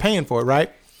studio when they're paying for it,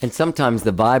 right? And sometimes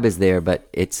the vibe is there, but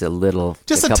it's a little,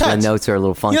 just a couple touch. of notes are a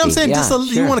little funky. You know what I'm saying?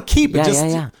 Yeah, you want to keep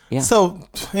it. Yeah. So,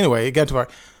 anyway, it got to our...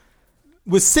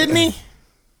 With Sydney,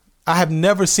 I have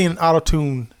never seen an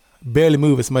autotune barely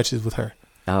move as much as with her.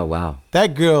 Oh, wow.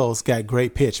 That girl's got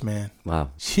great pitch, man. Wow.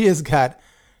 She has got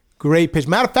great pitch.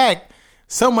 Matter of fact,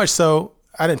 so much so,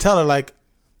 I didn't tell her, like,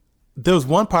 there was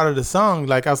one part of the song,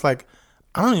 like, I was like,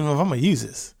 I don't even know if I'm going to use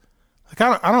this.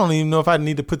 Like, I don't even know if I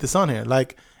need to put this on here.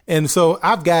 Like, and so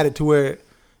I've got it to where,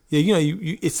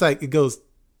 it's like, it goes.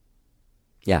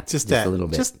 Yeah. Just that. A little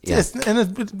bit. And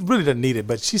it really doesn't need it,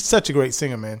 but she's such a great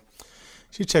singer, man.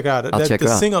 You check out it. I'll check her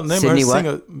out. Single, name Sydney of her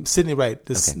what? singer, Sydney Wright.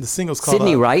 The single's called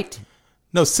Sydney Wright?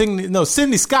 No,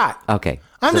 Sydney Scott. Okay.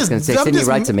 I'm just going to say Sydney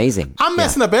Wright's amazing. I'm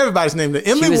messing up everybody's name.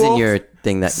 Emily she was Wolf, in your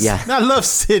thing that, yeah. I love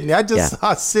Sydney. I just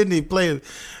saw Sydney play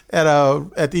at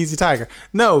the Easy Tiger.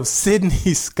 No,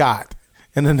 Sydney Scott.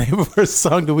 And the name of her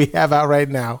song that we have out right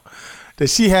now, that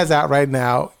she has out right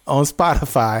now on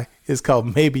Spotify, is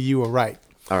called Maybe You Were Right.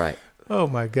 All right. Oh,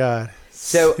 my God.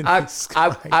 So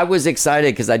I was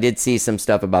excited because I did see some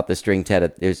stuff about the string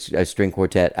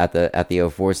quartet at the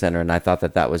 04 Center, and I thought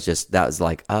that was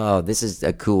like, oh, this is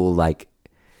a cool like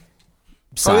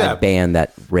side band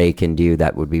that Ray can do.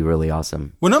 That would be really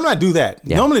awesome. Well, normally I do that.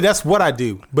 Yeah. Normally that's what I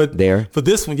do. But for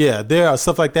this one, there are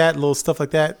stuff like that, little stuff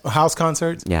like that, house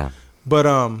concerts. Yeah. But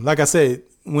like I said,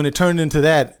 when it turned into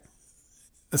that,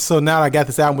 so now I got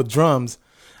this album with drums,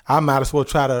 I might as well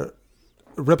try to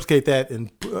replicate that and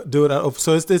do it.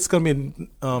 So it's going to be in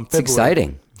February. It's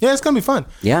exciting. Yeah, it's going to be fun.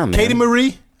 Yeah, man. Katie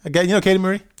Marie. Katie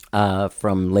Marie?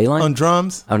 From Leyline? On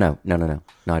drums. Oh, no. No,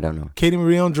 I don't know. Katie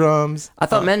Marie on drums. I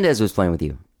thought Mendez was playing with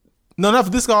you. No, not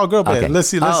for this all-girl band. Okay. Let's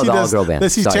see. The all-girl band.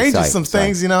 Let's see changes some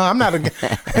things. I'm not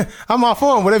I'm all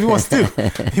for him, whatever he wants to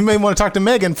do. He may want to talk to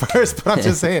Megan first, but I'm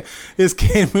just saying, it's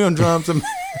Katie Marie on drums.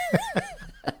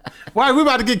 Why are we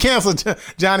about to get canceled,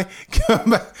 Johnny?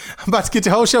 I'm about to get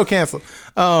your whole show canceled.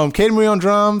 Katie Marie on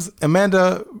drums,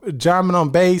 Amanda Jarman on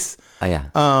bass. Oh, yeah.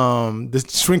 The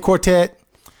string quartet.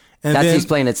 And That's then, who's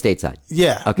playing at Stateside.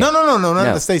 Yeah. Okay. No,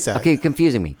 not the Stateside. Okay,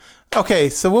 confusing me. Okay,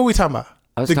 so what are we talking about?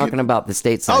 I was talking about the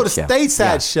Stateside show. Oh, the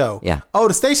Stateside show. Yeah. Oh,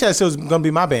 the Stateside show is going to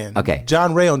be my band. Okay.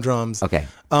 John Ray on drums. Okay.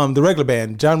 The regular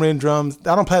band, John Ray on drums.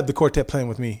 I don't have the quartet playing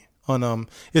with me.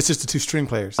 It's just the two string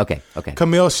players. Okay.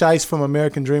 Camille Scheisse from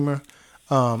American Dreamer.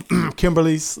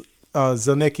 Kimberly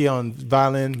Zelnicki on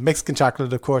violin. Mexican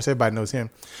Chocolate, of course. Everybody knows him.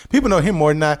 People know him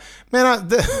more than I. Man,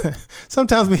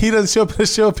 sometimes when he doesn't show up at the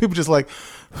show, people just like,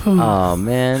 oh,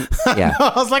 man. Yeah.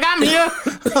 I was like, I'm here.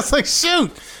 I was like,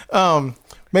 shoot.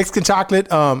 Mexican Chocolate.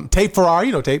 Tate Farrar.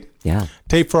 You know Tate. Yeah.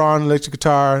 Tate Farrar on electric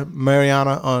guitar.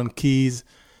 Mariana on keys.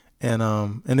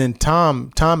 And then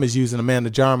Tom is using Amanda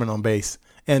Jarman on bass.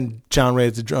 And John Ray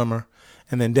is the drummer.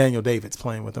 And then Daniel David's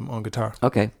playing with him on guitar.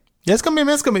 Okay. Yeah, it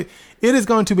is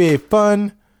going to be a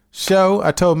fun show.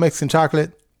 I told Mexican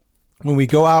Chocolate when we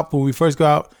first go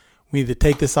out, we need to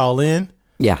take this all in.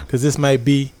 Yeah. Because this might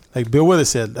be, like Bill Withers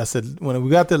said, I said, when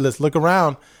we got there, let's look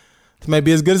around. This might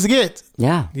be as good as it gets.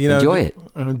 Yeah. Enjoy it.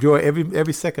 And enjoy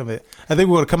every second of it. I think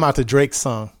we're going to come out to Drake's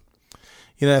song.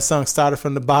 That song started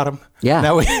from the bottom. Yeah.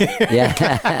 Now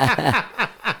yeah.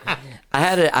 I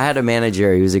had a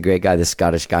manager. He was a great guy, this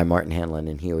Scottish guy, Martin Hanlon,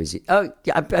 and he always. Oh,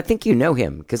 I think you know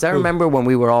him because I remember when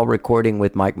we were all recording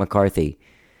with Mike McCarthy.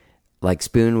 Like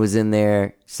Spoon was in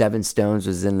there, Seven Stones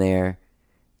was in there,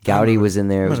 Gowdy was in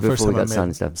there. It was before we got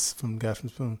signed and stuff. From Guy from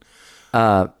Spoon.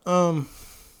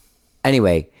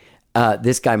 Anyway,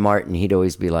 this guy Martin, he'd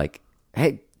always be like,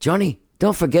 "Hey, Johnny,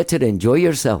 don't forget to enjoy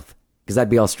yourself," because I'd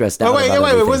be all stressed out. Oh, wait, about wait,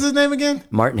 everything. what's his name again?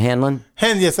 Martin Hanlon.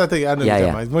 Yes, I think I know Yeah, what you're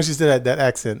yeah. talking about. Once you said that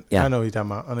accent, Yeah. I know what you're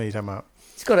talking about.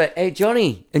 He's got a, "Hey,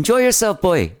 Johnny, enjoy yourself,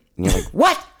 boy." And you're like,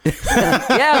 "What?"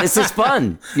 Yeah, this is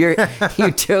fun. You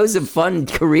chose a fun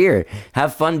career.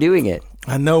 Have fun doing it.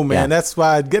 I know, man. Yeah. That's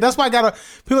why I got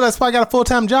a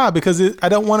full-time job, because I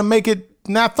don't want to make it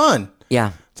not fun.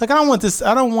 Yeah. It's like, I don't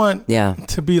want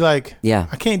to be like, Yeah.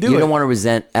 I can't do it. You don't want to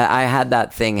resent. I had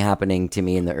that thing happening to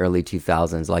me in the early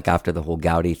 2000s, like after the whole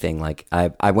Gaudi thing. Like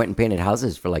I went and painted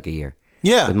houses for like a year.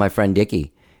 Yeah. With my friend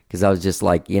Dickie, because I was just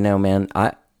like, man,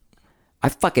 I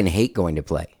fucking hate going to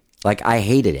play. Like, I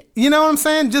hated it. You know what I'm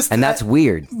saying? And that's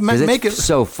weird, because make it's it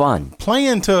so fun.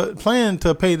 playing to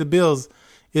pay the bills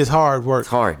is hard work. It's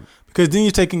hard. Because then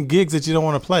you're taking gigs that you don't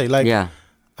want to play. Like, Yeah.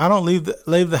 I don't leave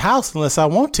the house unless I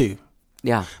want to.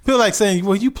 Yeah. People like saying,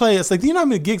 "Well, you play." It's like, do you know how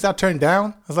many gigs I turned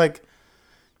down? I was like,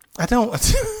 I don't.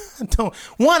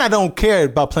 I don't care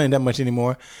about playing that much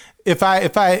anymore.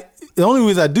 The only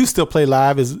reason I do still play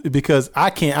live is because I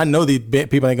can't. I know these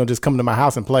people ain't gonna just come to my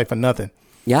house and play for nothing.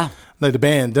 Yeah. Like the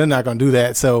band, they're not gonna do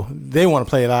that. So they want to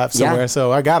play live somewhere. Yeah.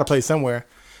 So I gotta play somewhere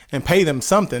and pay them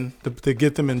something to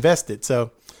get them invested.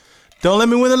 So don't let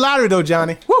me win the lottery though,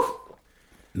 Johnny. Woo!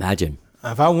 Imagine.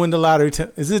 If I win the lottery,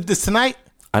 is it this tonight?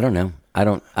 I don't know. I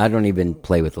don't even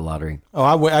play with the lottery. Oh,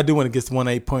 I do when it gets to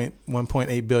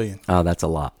 1.8 billion. Oh, that's a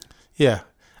lot. Yeah,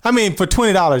 I mean for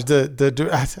 $20,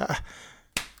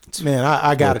 man,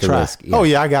 I gotta Worth the try. risk, yeah. Oh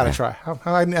yeah, I gotta try.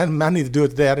 I need to do it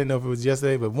today. I didn't know if it was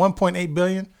yesterday, but 1.8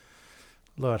 billion.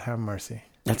 Lord have mercy.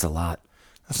 That's a lot.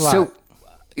 That's a lot. So,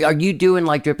 are you doing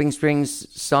like Dripping Springs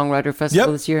Songwriter Festival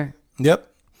Yep. this year? Yep.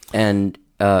 And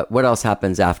what else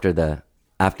happens after the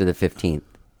 15th?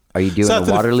 Are you doing So a after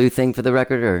the- Waterloo thing for the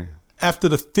record, or After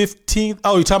the 15th.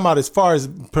 Oh, you're talking about as far as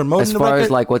promoting as the far record? as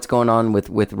like what's going on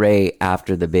with Ray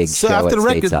after the big So show after at the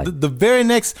record, Stateside? the very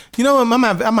next,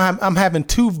 I'm having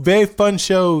two very fun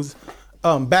shows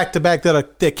back to back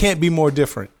that can't be more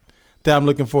different, that I'm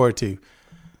looking forward to.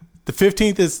 The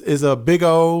 15th is a big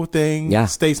old thing, Yeah.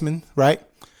 Statesman, right?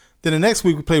 Then the next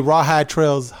week we play Rawhide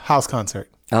Trail's house concert,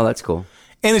 Oh, that's cool.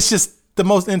 and it's just the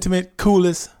most intimate,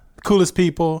 coolest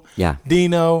people. Yeah.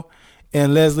 Dino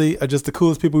and Leslie are just the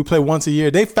coolest people. We play once a year.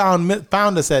 They found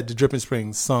us at the Dripping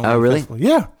Springs Song really? Festival.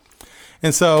 Yeah.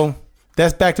 And so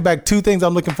that's back to back two things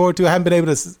I'm looking forward to. I haven't been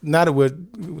able to, now that we're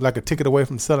like a ticket away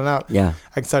from selling out. Yeah.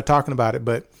 I can start talking about it.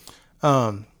 But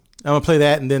I'm gonna play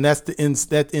that, and then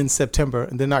that ends September,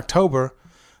 and then October,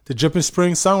 the Dripping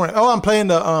Springs Songwriter. Oh, I'm playing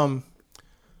the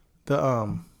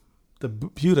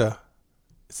Buda.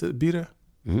 Is it Buda?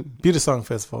 Mm-hmm. Buda Song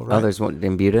Festival, right? Oh, there's one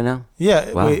in Buda now?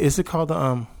 Yeah, Wow. wait, is it called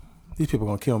the these people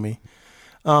are gonna kill me.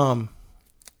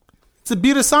 It's a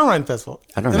Buda Songwriting Festival.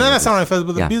 I don't know. know Not what Songwriting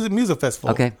Festival, but Yeah. the music festival.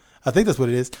 Okay. I think that's what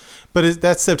it is. But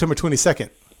that's September 22nd.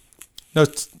 No,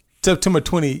 September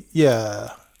 20. Yeah.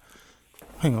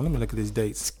 Hang on, let me look at these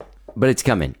dates. But it's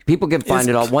coming. People can find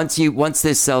it all. Once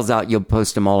this sells out, you'll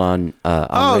post them all on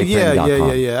Oh yeah.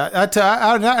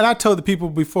 rayfriend.com. I told the people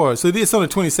before. So it's on the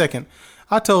 22nd.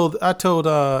 I told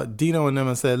Dino and them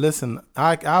and said, listen,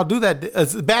 I'll do that.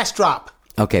 It's Bass Drop.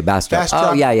 Okay, Bass Drop. Bass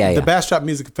Drop. Oh, yeah. The Bass Drop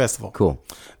Music Festival. Cool.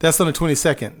 That's on the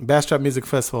 22nd, Bass Drop Music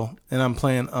Festival, and I'm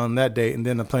playing on that date, and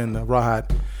then I'm playing the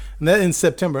Rawhide, and that in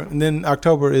September, and then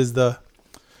October is the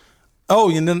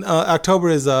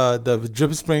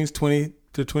Dripping Springs 20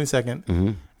 to 22nd,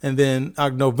 Mm-hmm. and then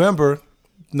November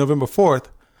 4th,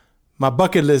 my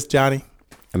bucket list, Johnny.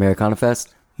 Americana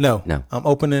Fest? No, I'm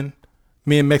opening.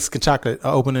 Me and Mexican Chocolate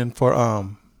are opening for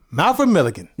Malford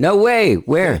Milligan. No way.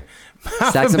 Where?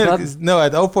 Saxon Pub? No,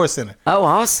 at the 04 Center. Oh,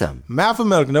 awesome. Malford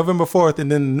Milligan, November 4th,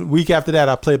 and then the week after that,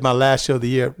 I played my last show of the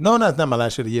year. No, not my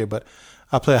last show of the year, but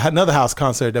I played another house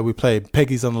concert that we played,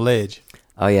 Peggy's on the Ledge.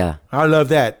 Oh, yeah. I love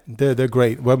that. They're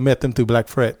great. We met them through Black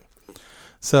Fret.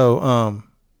 So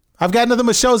I've got nothing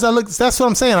but shows. That's what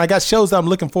I'm saying. I got shows that I'm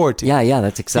looking forward to. Yeah,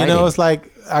 that's exciting. You know, it's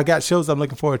like I got shows I'm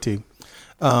looking forward to.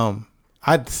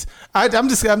 It's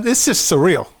just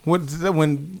surreal. When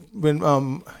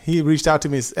he reached out to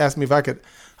me, asked me if I could,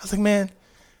 I was like, man,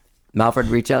 Malford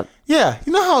reach out? yeah.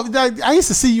 You know how I used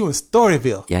to see you in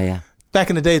Storyville. Yeah. Back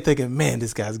in the day, thinking, man,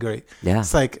 this guy's great. Yeah.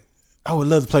 It's like I would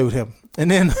love to play with him. And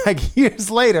then like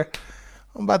years later,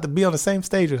 I'm about to be on the same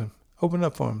stage with him, open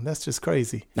up for him. That's just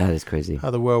crazy. That is crazy. How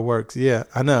the world works. Yeah,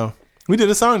 I know. We did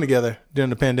a song together during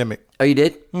the pandemic. Oh, you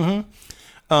did?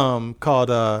 Called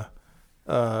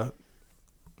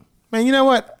man, you know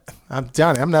what? I'm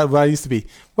Johnny. I'm not what I used to be.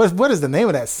 What is the name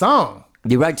of that song?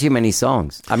 You write too many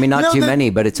songs. I mean, not too many,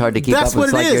 but it's hard to keep up. That's what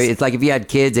It's like it is. it's like if you had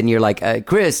kids and you're like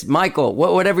Chris, Michael,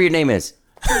 whatever your name is.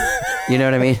 You know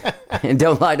what I mean? And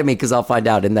don't lie to me because I'll find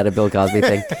out. Isn't that a Bill Cosby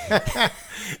thing?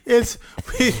 It's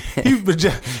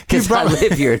Because I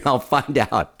live here and I'll find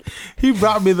out. he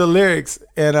brought me the lyrics,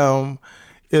 and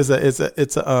it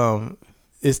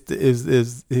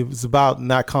was about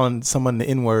not calling someone the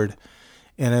N word,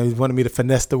 and he wanted me to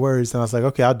finesse the words, and I was like,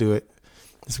 okay, I'll do it.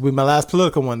 This will be my last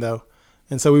political one though,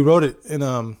 and so we wrote it,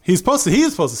 and he was supposed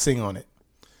to sing on it,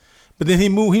 but then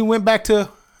he went back to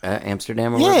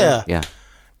Amsterdam or Yeah. whatever? Yeah.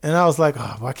 and I was like,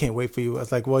 oh, well, I can't wait for you. I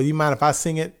was like, well, you mind if I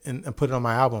sing it and put it on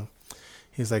my album?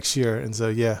 He's like, sure. And so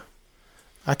yeah,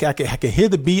 I can hear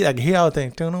the beat, I can hear all the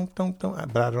things,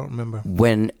 but I don't remember.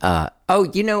 When there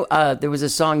was a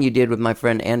song you did with my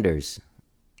friend Anders.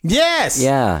 Yes.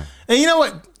 Yeah. And you know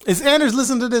what? Is Anders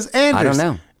listening to this? Anders. I don't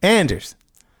know. Anders.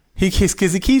 He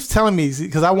keeps telling me,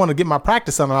 because I want to get my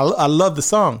practice on. I love the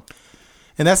song,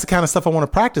 and that's the kind of stuff I want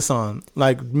to practice on,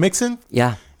 like mixing.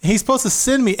 Yeah. He's supposed to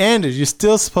send me, Anders. You're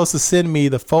still supposed to send me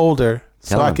the folder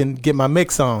so Tell I him. can get my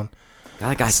mix on. God,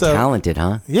 that guy's So- talented,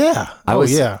 huh? Yeah.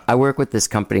 Yeah. I work with this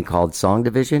company called Song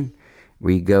Division,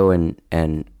 where you go and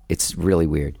it's really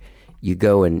weird. You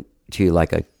go into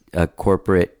like a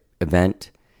corporate event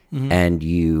and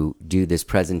you do this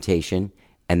presentation,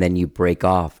 and then you break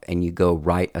off and you go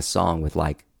write a song with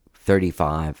like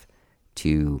 35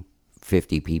 to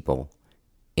 50 people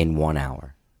in 1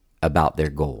 hour about their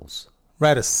goals.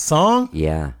 Write a song.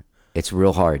 Yeah. It's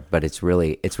real hard, but it's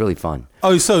really fun.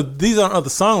 Oh, so these aren't other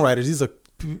songwriters. These are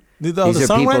other These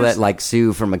are people songwriters? that like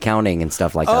sue from accounting and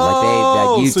stuff like that. Like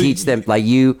Oh, you so teach them, like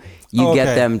you Oh, get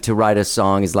okay. them to write a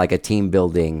song is like a team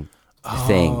building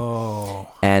thing. Oh.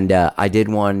 And I did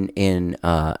one in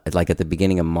like at the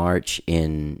beginning of March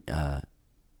in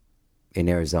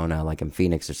Arizona, like in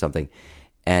Phoenix or something.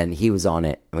 And he was on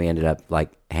it, and we ended up like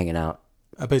hanging out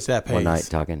I bet you that pays. one night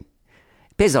talking.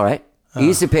 It pays all right. It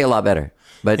used to pay a lot better,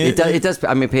 but it does.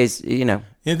 I mean, it pays. Anything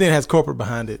that has corporate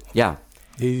behind it, Yeah.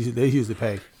 they usually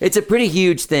pay. It's a pretty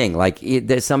huge thing. Like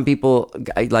there's some people,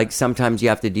 like sometimes you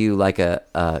have to do like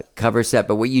a cover set,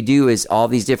 but what you do is all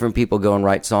these different people go and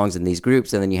write songs in these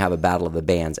groups, and then you have a battle of the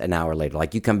bands an hour later.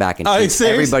 Like you come back and Are you teach,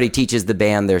 serious? everybody teaches the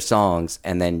band their songs,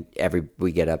 and then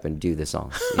we get up and do the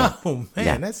songs. Yeah. Oh man,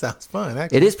 Yeah. that sounds fun.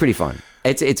 Actually. It is pretty fun.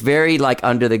 It's very like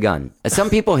under the gun. Some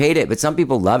people hate it, but some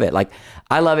people love it. Like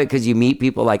I love it because you meet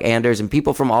people like Anders and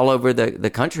people from all over the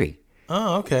country.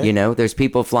 Oh, okay. You know, there's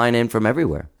people flying in from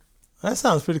everywhere. That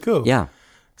sounds pretty cool. Yeah.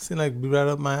 Seems like it'd be right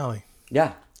up my alley.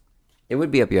 Yeah. It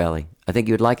would be up your alley. I think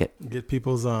you would like it. Get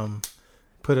people's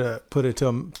put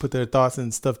their thoughts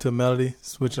and stuff to a melody,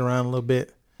 switch it around a little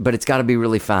bit. But it's got to be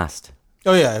really fast.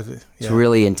 Oh yeah, It's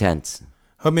really intense.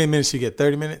 How many minutes you get?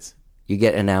 30 minutes. You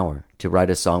get an hour to write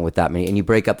a song with that many, and you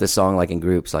break up the song like in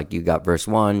groups. Like you got verse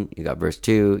 1, you got verse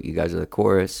 2, you guys are the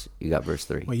chorus, you got verse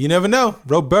 3. Well, you never know.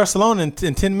 Wrote Barcelona in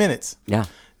 10 minutes. Yeah.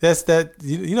 That's that.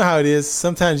 You know how it is.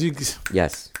 Sometimes you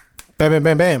Yes. bam, bam,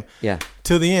 bam, bam. Yeah.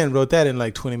 Till the end, wrote that in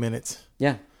like 20 minutes.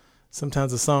 Yeah.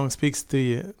 Sometimes a song speaks to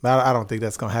you. But I don't think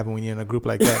that's gonna happen when you're in a group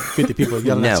like that. 50 people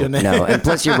yelling at No, your name. no. And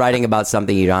plus, you're writing about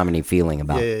something you don't have any feeling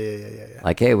about. Yeah.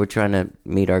 Like, hey, we're trying to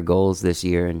meet our goals this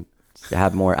year and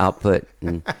have more output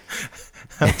and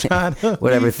I'm trying to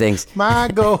whatever meet things. my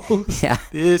goals Yeah.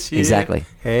 this year. Exactly.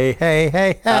 Hey.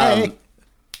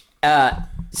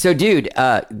 So, dude,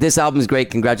 this album's great.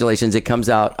 Congratulations. It comes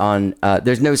out on,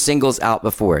 there's no singles out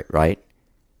before it, right?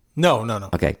 No.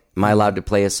 Okay. Am I allowed to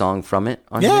play a song from it?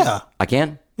 On Yeah. here? I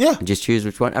can? Yeah. And just choose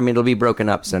which one? I mean, it'll be broken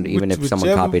up, so even if someone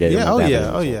Whichever- copied it. yeah, it won't oh, have yeah,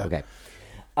 it. oh, yeah. Okay.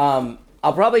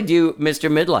 I'll probably do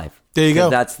Mr. Midlife. There you 'Cause go.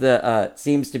 That's the,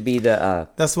 seems to be the,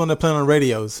 That's when they're playing on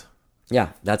radios. yeah,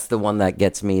 that's the one that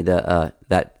gets me that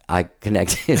I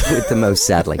connected with the most,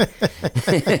 sadly.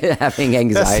 Having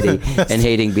anxiety and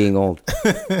hating being old.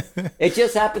 It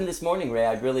just happened this morning, Ray.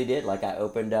 I really did. Like, I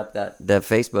opened up the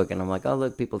Facebook and I'm like, oh,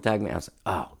 look, people tag me. I was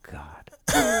like, oh,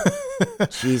 God.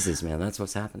 Jesus, man, that's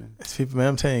what's happening. People, man,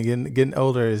 I'm telling you, getting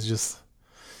older is just.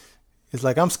 It's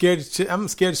like I'm scared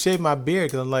to shave my beard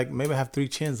because I'm like, maybe I have 3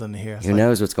 chins under here. It's Who like,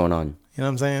 knows what's going on? You know what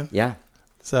I'm saying? Yeah.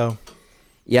 So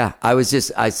Yeah,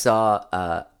 I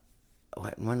saw,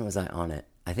 when was I on it?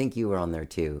 I think you were on there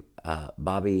too.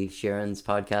 Bobby Sharon's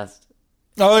podcast.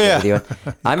 oh yeah, Video.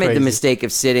 I made the Crazy. mistake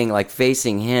of sitting like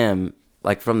facing him,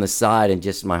 like from the side, and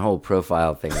just my whole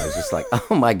profile thing. I was just like,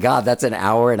 oh my God, that's an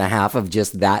hour and a half of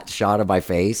just that shot of my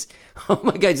face. Oh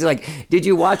my God! She's like, "Did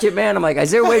you watch it, man?" I'm like,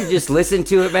 "Is there a way to just listen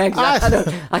to it, man? 'Cause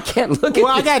I can't look at."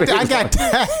 Well, this I got very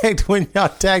long." tagged when y'all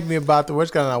tagged me about the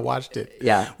Witch Gun, and I watched it.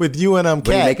 Yeah. with you and Were you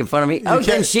Kat. making fun of me? Oh,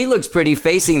 then she looks pretty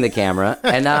facing the camera,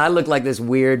 and now I look like this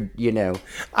weird,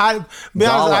 I did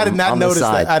Gollum not on the notice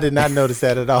side. that. I did not notice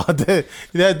that at all.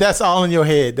 That's all in your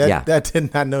head. Yeah. That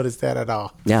did not notice that at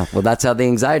all. Yeah. Well, that's how the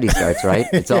anxiety starts, right?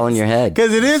 It's all in your head.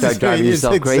 Because it is. Start driving It's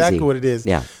yourself exactly crazy. what it is.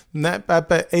 Yeah. I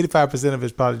bet 85% of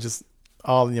it's probably just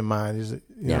all in your mind. You know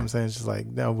Yeah. what I'm saying? It's just like,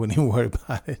 no, I wouldn't even worry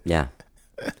about it. Yeah.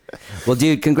 Well,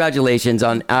 dude, congratulations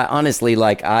on. Honestly,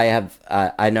 like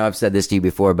I know I've said this to you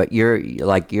before, but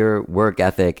your work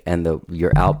ethic and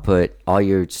your output, all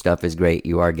your stuff is great.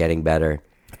 You are getting better.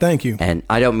 Thank you. And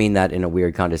I don't mean that in a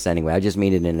weird, condescending way. I just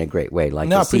mean it in a great way. Like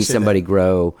No, I to see appreciate somebody that.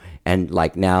 grow, and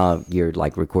like now you're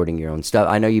like recording your own stuff.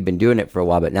 I know you've been doing it for a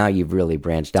while, but now you've really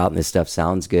branched out, and this stuff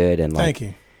sounds good. And like, Thank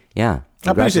you. Yeah,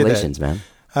 I appreciate that. congratulations, man.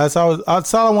 That's all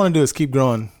I want to do is keep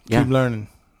growing, Yeah. keep learning,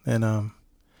 and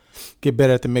get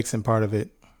better at the mixing part of it.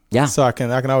 Yeah, So I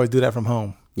can always do that from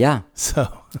home. yeah. So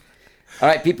All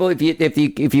right, people,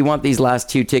 if you want these last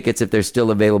two tickets, if they're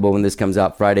still available when this comes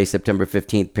out, Friday, September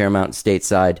 15th, Paramount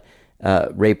Stateside,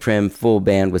 Ray Prim, full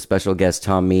band with special guest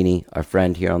Tom Meany, our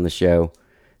friend here on the show.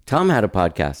 Tom had a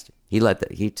podcast. He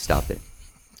stopped it.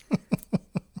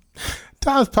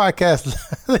 Tom's podcast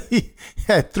he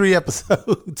had 3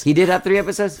 episodes. He did have 3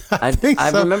 episodes? I think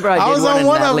I so. remember I I did was one on in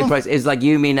one of Natalie them. Price. It's like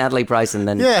you, me, Natalie Price, and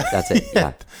then Yeah, that's it.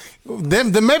 Yeah.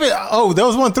 Then maybe there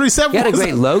was one 3 separate. He had a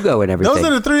great logo and everything. Those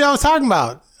are the 3 I was talking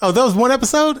about. Oh, that was one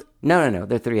episode. No.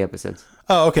 They're 3 episodes.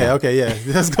 Oh, okay, yeah.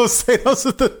 Let's go say those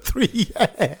are the 3 he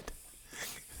had.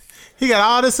 He got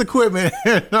all this equipment,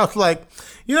 and I was like,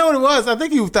 you know what it was? I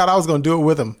think he thought I was going to do it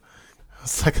with him. I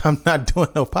was like, I'm not doing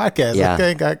no podcast. Yeah.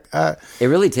 Okay, It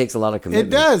really takes a lot of commitment.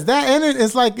 it does that, and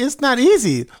it's like it's not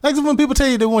easy. Like when people tell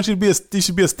you they want you to be you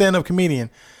should be a stand-up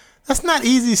comedian. That's not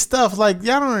easy stuff. Like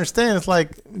y'all don't understand. It's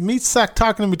like me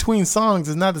talking in between songs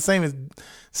is not the same as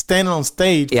standing on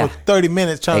stage Yeah. for 30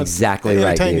 minutes trying Exactly to right,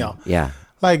 entertain dude. y'all. Yeah.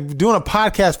 Like doing a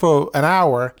podcast for an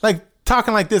hour, like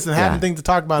talking like this and having Yeah. things to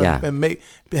talk about Yeah. and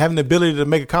having the ability to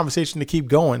make a conversation to keep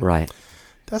going. Right.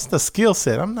 That's the skill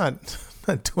set. I'm not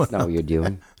doing Not what you're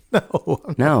doing. No,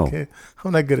 I'm No. not good.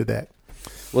 I'm not good at that.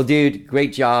 Well, dude,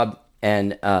 great job.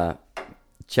 And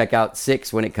check out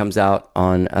 6 when it comes out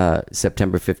on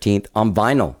September 15th on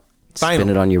vinyl. Spin Vinyl.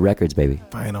 it on your records, baby.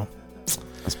 Final.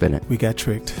 I'll spin it. We got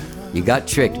tricked. You got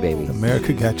tricked, baby.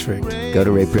 America got tricked. Go to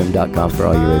rayprim.com for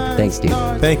all your Ray. Thanks, dude.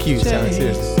 Thank you, John.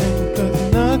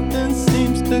 Seriously. Nothing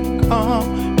seems to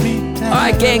calm me down. All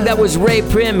right, gang, that was Ray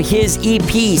Prim. His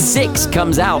EP 6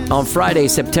 comes out on Friday,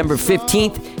 September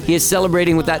 15th. He is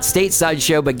celebrating with that stateside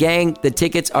show, but gang, the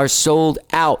tickets are sold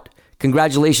out.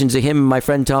 Congratulations to him and my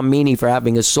friend Tom Meany for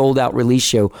having a sold out release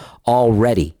show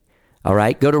already. All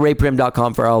right, go to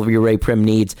rayprim.com for all of your Ray Prim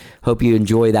needs. Hope you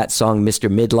enjoy that song,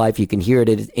 Mr. Midlife. You can hear it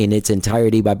in its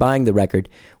entirety by buying the record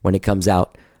when it comes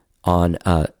out on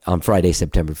Friday,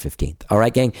 September 15th. All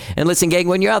right, gang? And listen, gang,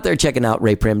 when you're out there checking out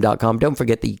rayprim.com, don't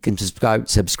forget that you can subscribe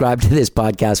to this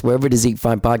podcast wherever it is you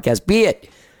find podcasts, be it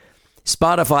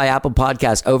Spotify, Apple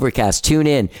Podcasts, Overcast, tune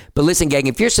in. But listen, gang,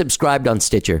 if you're subscribed on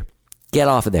Stitcher, get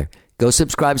off of there. Go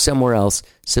subscribe somewhere else.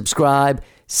 Subscribe.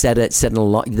 Set an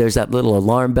alarm. There's that little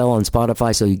alarm bell on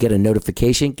Spotify so you get a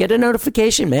notification. Get a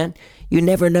notification, man. You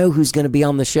never know who's going to be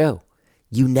on the show.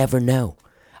 You never know.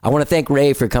 I want to thank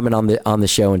Ray for coming on the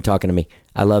show and talking to me.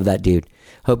 I love that dude.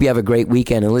 Hope you have a great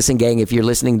weekend. And listen, gang, if you're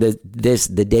listening to this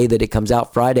the day that it comes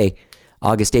out, Friday,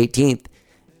 August 18th,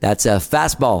 that's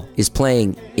Fastball is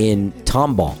playing in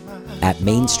Tomball at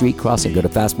Main Street Crossing. Go to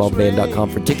fastballband.com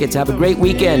for tickets. Have a great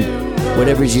weekend.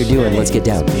 Whatever you're doing, let's get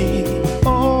down.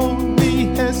 Only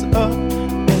has up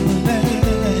and left.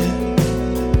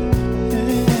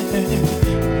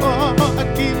 Oh, I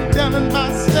keep telling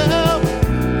myself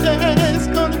that it's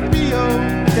gonna be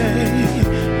okay.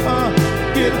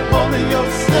 Get a hold of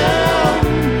yourself.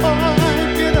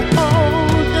 Oh, get a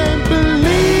hold and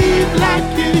believe like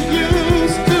you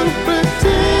used to.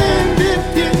 Pretend if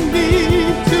you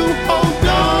need to. Hold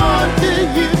on till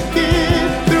you get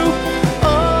through.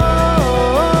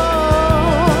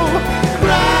 Oh,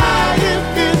 cry if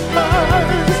it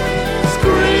hurts.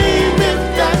 Scream if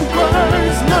that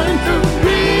words. Learn to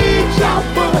reach out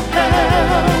for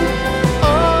help.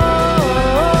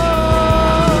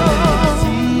 Oh, it's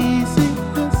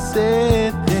easier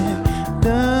said than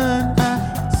done, I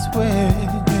swear.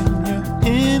 When you're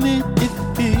in it, it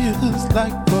feels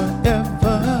like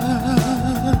forever.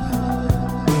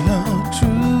 Well,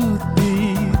 truth be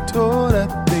told, I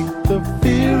think the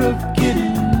fear of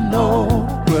getting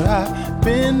old, where I've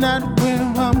been, not where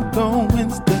I'm go,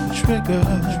 when's the trigger?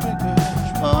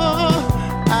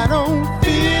 Oh, I don't